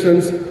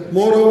decorations.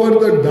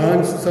 Moreover, the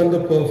dances and the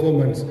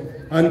performance.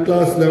 And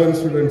class 11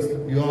 students,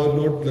 you are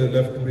not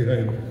left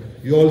behind.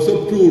 You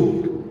also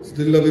proved,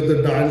 still with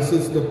the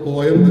dances, the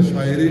poem, the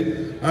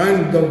shairi,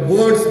 and the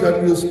words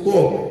that you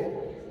spoke.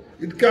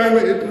 It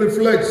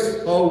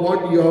reflects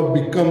what you have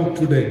become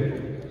today.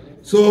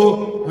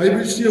 So I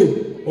wish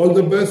you all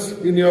the best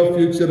in your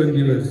future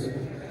endeavors.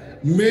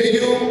 May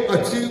you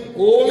achieve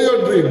all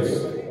your dreams.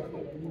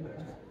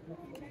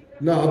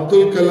 Now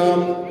Abdul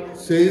Kalam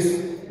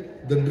says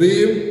the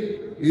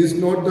dream is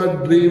not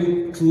that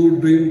dream, true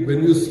dream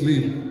when you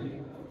sleep,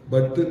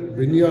 but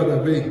when you are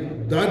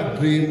awake, that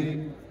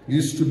dream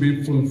is to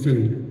be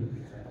fulfilled.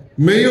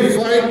 May you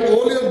find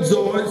all your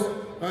joys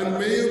and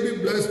may you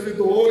be blessed with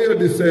all your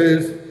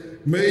desires.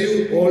 May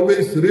you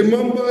always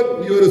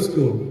remember your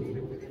school.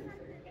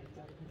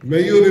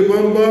 May you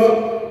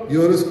remember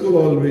your school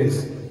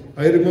always.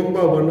 I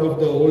remember one of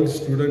the old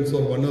students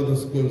of one of the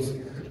schools.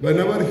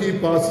 Whenever he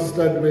passes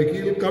that way,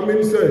 he will come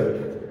inside.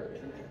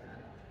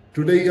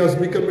 Today he has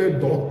become a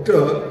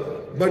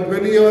doctor, but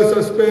when he was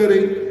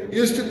aspiring, he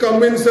used to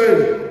come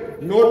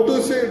inside, not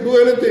to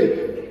do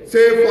anything.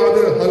 Say,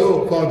 Father,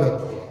 hello, Father.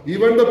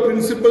 Even the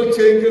principal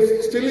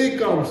changes, still he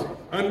comes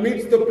and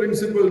meets the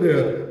principal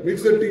there,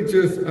 meets the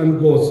teachers and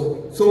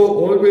goes. So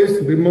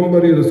always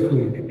remember your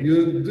school.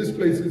 This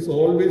place is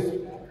always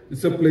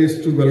a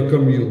place to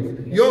welcome you.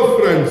 Your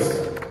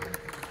friends.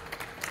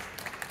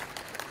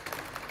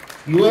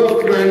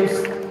 Your friends.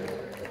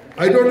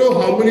 I don't know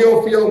how many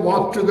of you have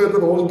walked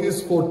together all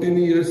these 14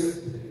 years.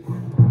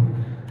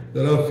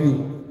 There are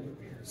few.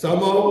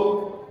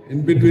 Somehow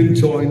in between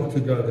joined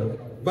together.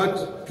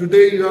 But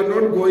today you are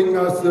not going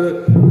as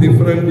a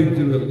different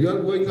individual. You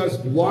are going as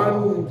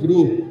one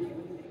group,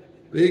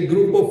 a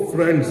group of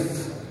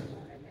friends,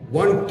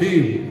 one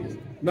team.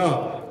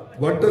 Now,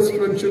 what does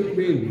friendship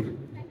mean?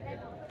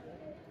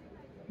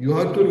 You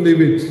have to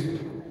live it.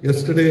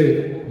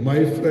 Yesterday,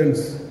 my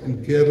friends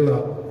in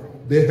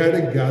Kerala, they had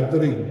a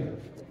gathering,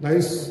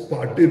 nice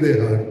party they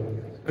had,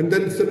 and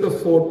then sent the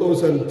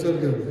photos and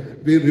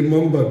said, we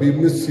remember, we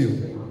miss you.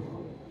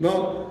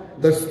 Now,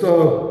 that's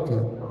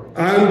the,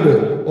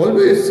 and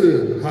always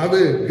have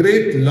a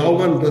great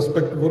love and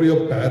respect for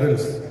your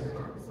parents.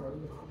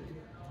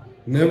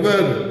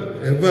 Never,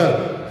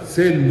 ever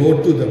say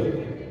no to them.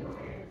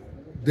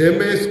 They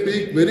may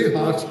speak very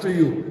harsh to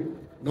you,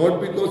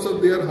 not because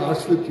of they are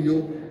harsh with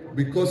you,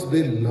 because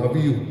they love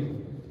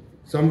you.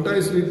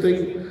 Sometimes we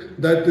think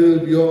that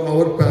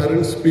our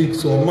parents speak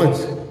so much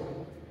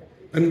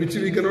and which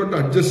we cannot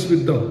adjust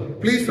with them.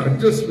 Please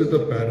adjust with the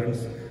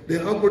parents. They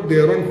have got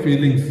their own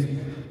feelings.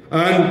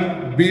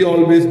 And be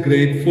always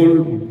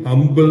grateful,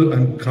 humble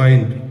and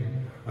kind.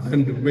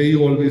 And may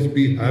you always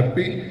be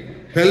happy,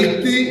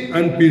 healthy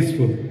and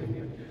peaceful.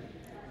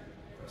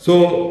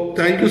 So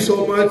thank you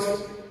so much.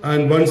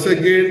 And once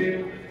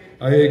again,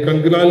 I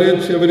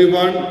congratulate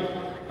everyone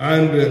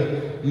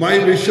and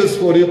my wishes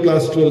for you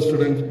class 12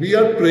 students. We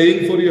are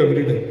praying for you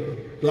every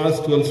day,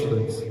 class 12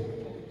 students.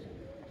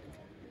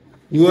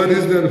 Whoever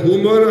is there,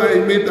 whomever I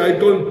meet, I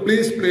told,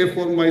 please pray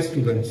for my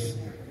students.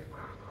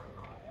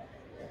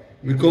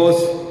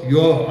 Because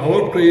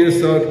our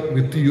prayers are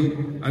with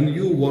you and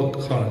you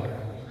work hard.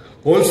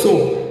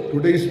 Also,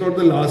 today is not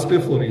the last day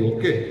for you,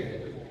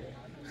 okay?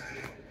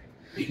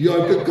 You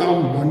have to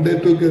come one day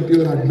to get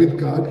your admit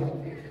card.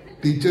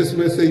 Teachers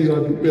may say you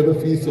have to pay the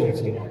fees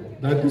also.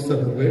 That is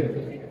another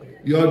way.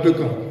 You have to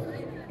come.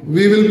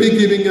 We will be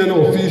giving an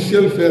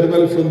official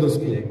farewell from the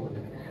school.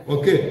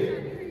 Okay?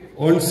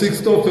 On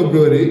 6th of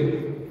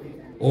February,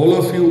 all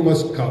of you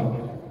must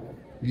come.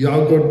 You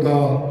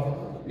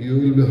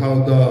will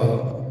have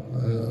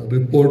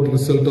the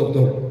result of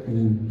the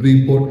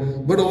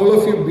report. But all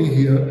of you be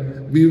here.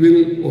 We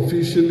will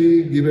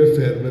officially give a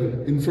farewell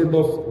in front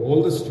of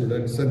all the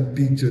students and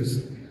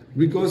teachers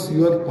because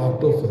you are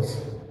part of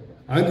us.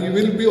 And you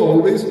will be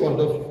always part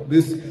of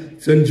this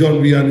St.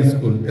 John Vianney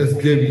School,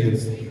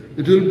 SJVS.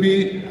 It will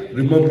be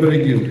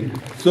remembering you.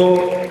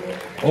 So,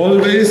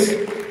 always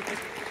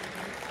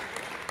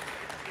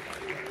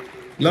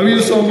love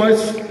you so much.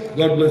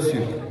 God bless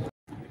you.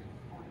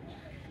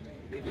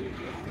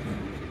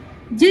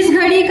 जिस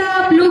घड़ी का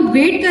आप लोग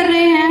wait कर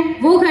रहे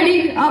हैं वो घड़ी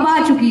अब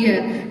आ चुकी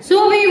है.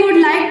 So we would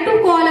like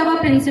to call our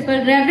principal,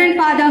 Reverend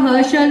Father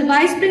Herschel,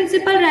 Vice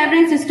Principal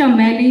Reverend Sister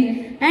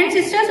Melly, and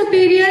Sister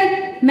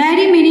Superior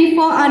Mary Minnie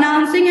for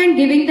announcing and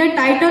giving the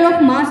title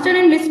of Master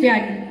and Miss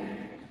Vianney.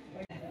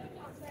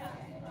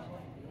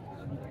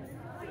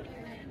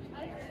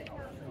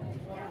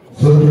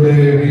 So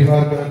today we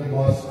have got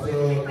Master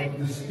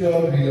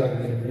Mr.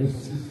 Vianney,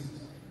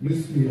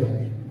 Miss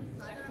Vianney,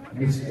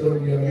 Mr.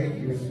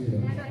 Vianney, Miss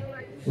Vianney.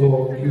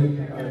 So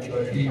you and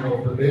the team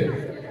of the day,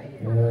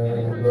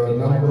 the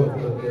number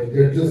of the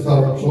judges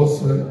are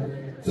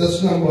chosen.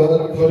 Just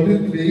number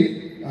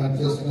 33 and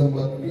just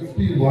number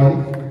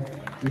 51.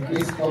 You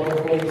please come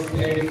up on the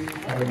stage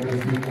and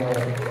receive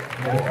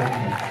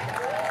our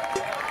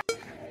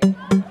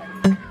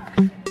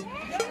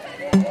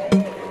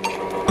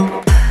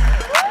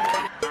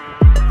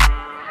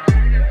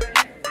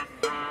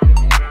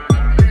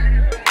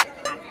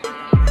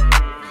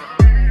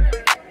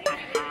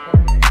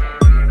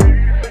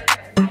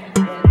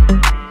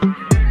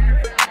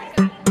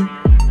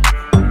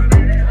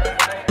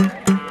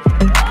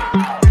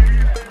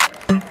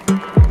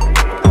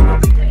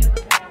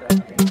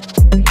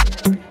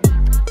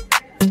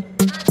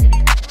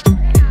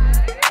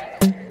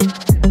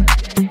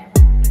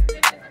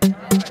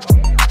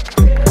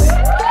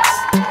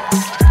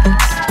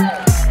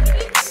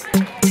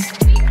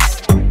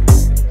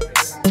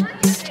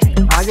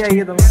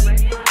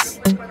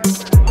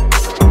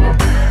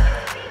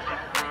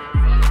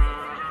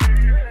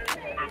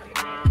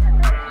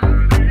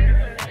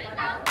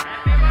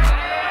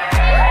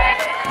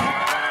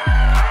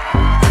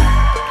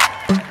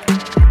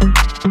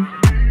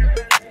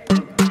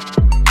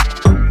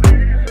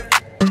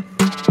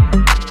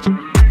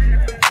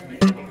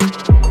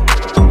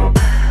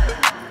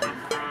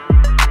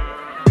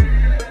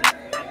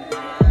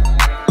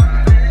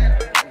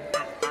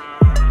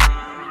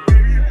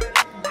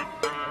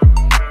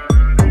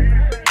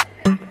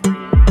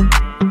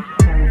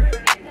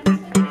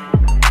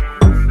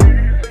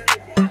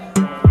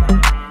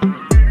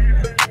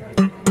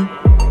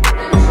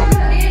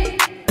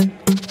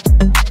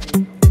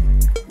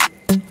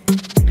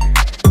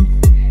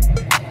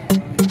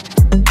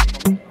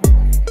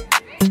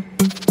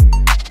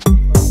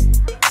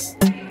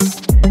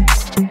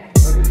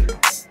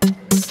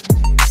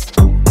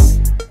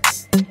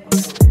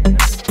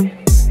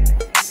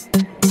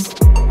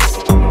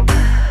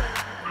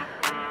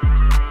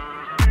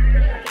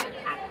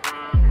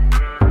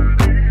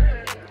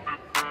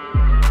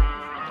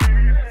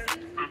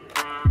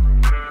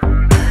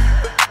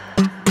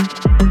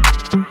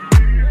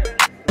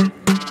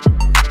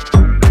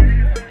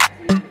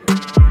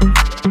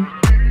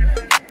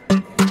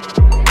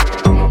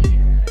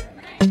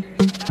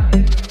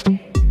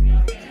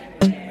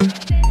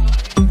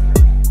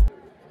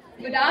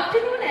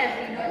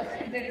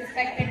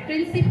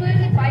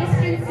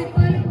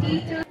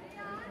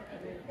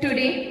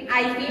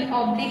I feel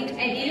obliged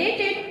and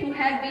elated to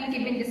have been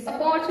given this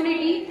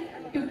opportunity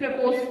to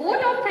propose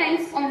vote of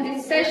thanks on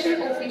this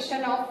special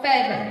occasion of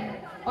farewell.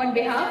 On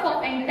behalf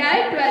of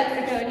entire 12th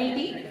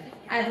fraternity,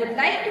 I would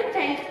like to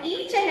thank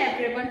each and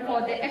everyone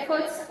for their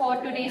efforts for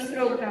today's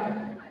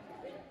program.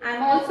 I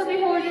am also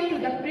beholden to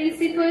the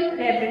Principal,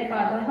 Reverend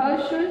Father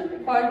Herschel,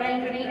 for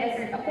rendering us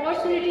an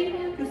opportunity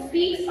to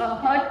speak a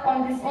heart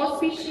on this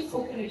auspicious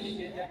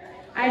occasion.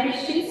 I wish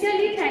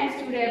sincerely thanks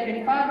to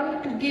Reverend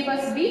Father to give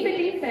us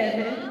befitting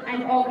farewell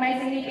and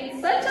organizing it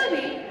in such a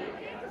way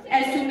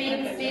as to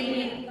make this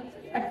day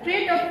a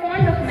trait of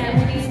fond of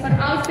memories for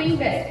outgoing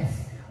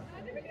guests.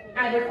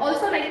 I would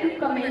also like to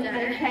commend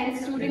and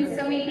thank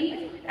Students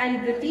Committee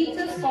and the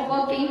teachers for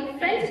working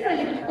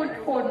frantically to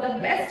put forth the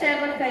best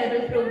ever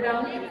farewell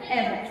program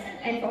ever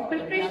and for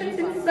preparations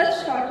in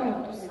such short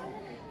notice.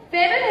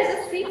 Farewell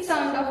has a sweet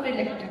sound of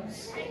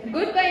reluctance.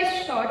 Goodbye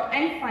is short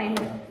and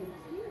final.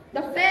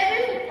 The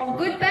farewell or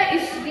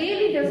goodbye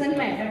really doesn't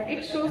matter.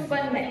 It shows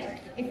one method.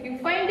 If you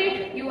find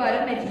it, you are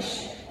a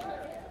magician.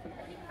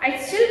 I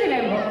still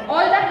remember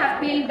all the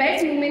happy and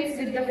bad moments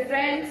with the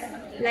friends,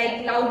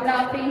 like loud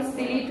laughing,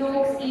 silly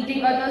jokes,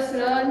 eating others'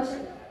 lunch,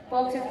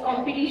 boxes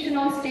competition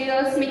on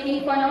stairs,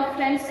 making fun of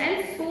friends,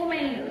 and so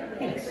many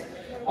things.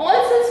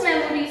 All such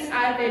memories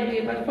are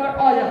valuable for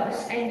all of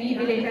us, and we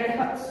will enjoy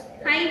us.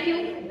 Thank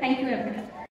you everyone.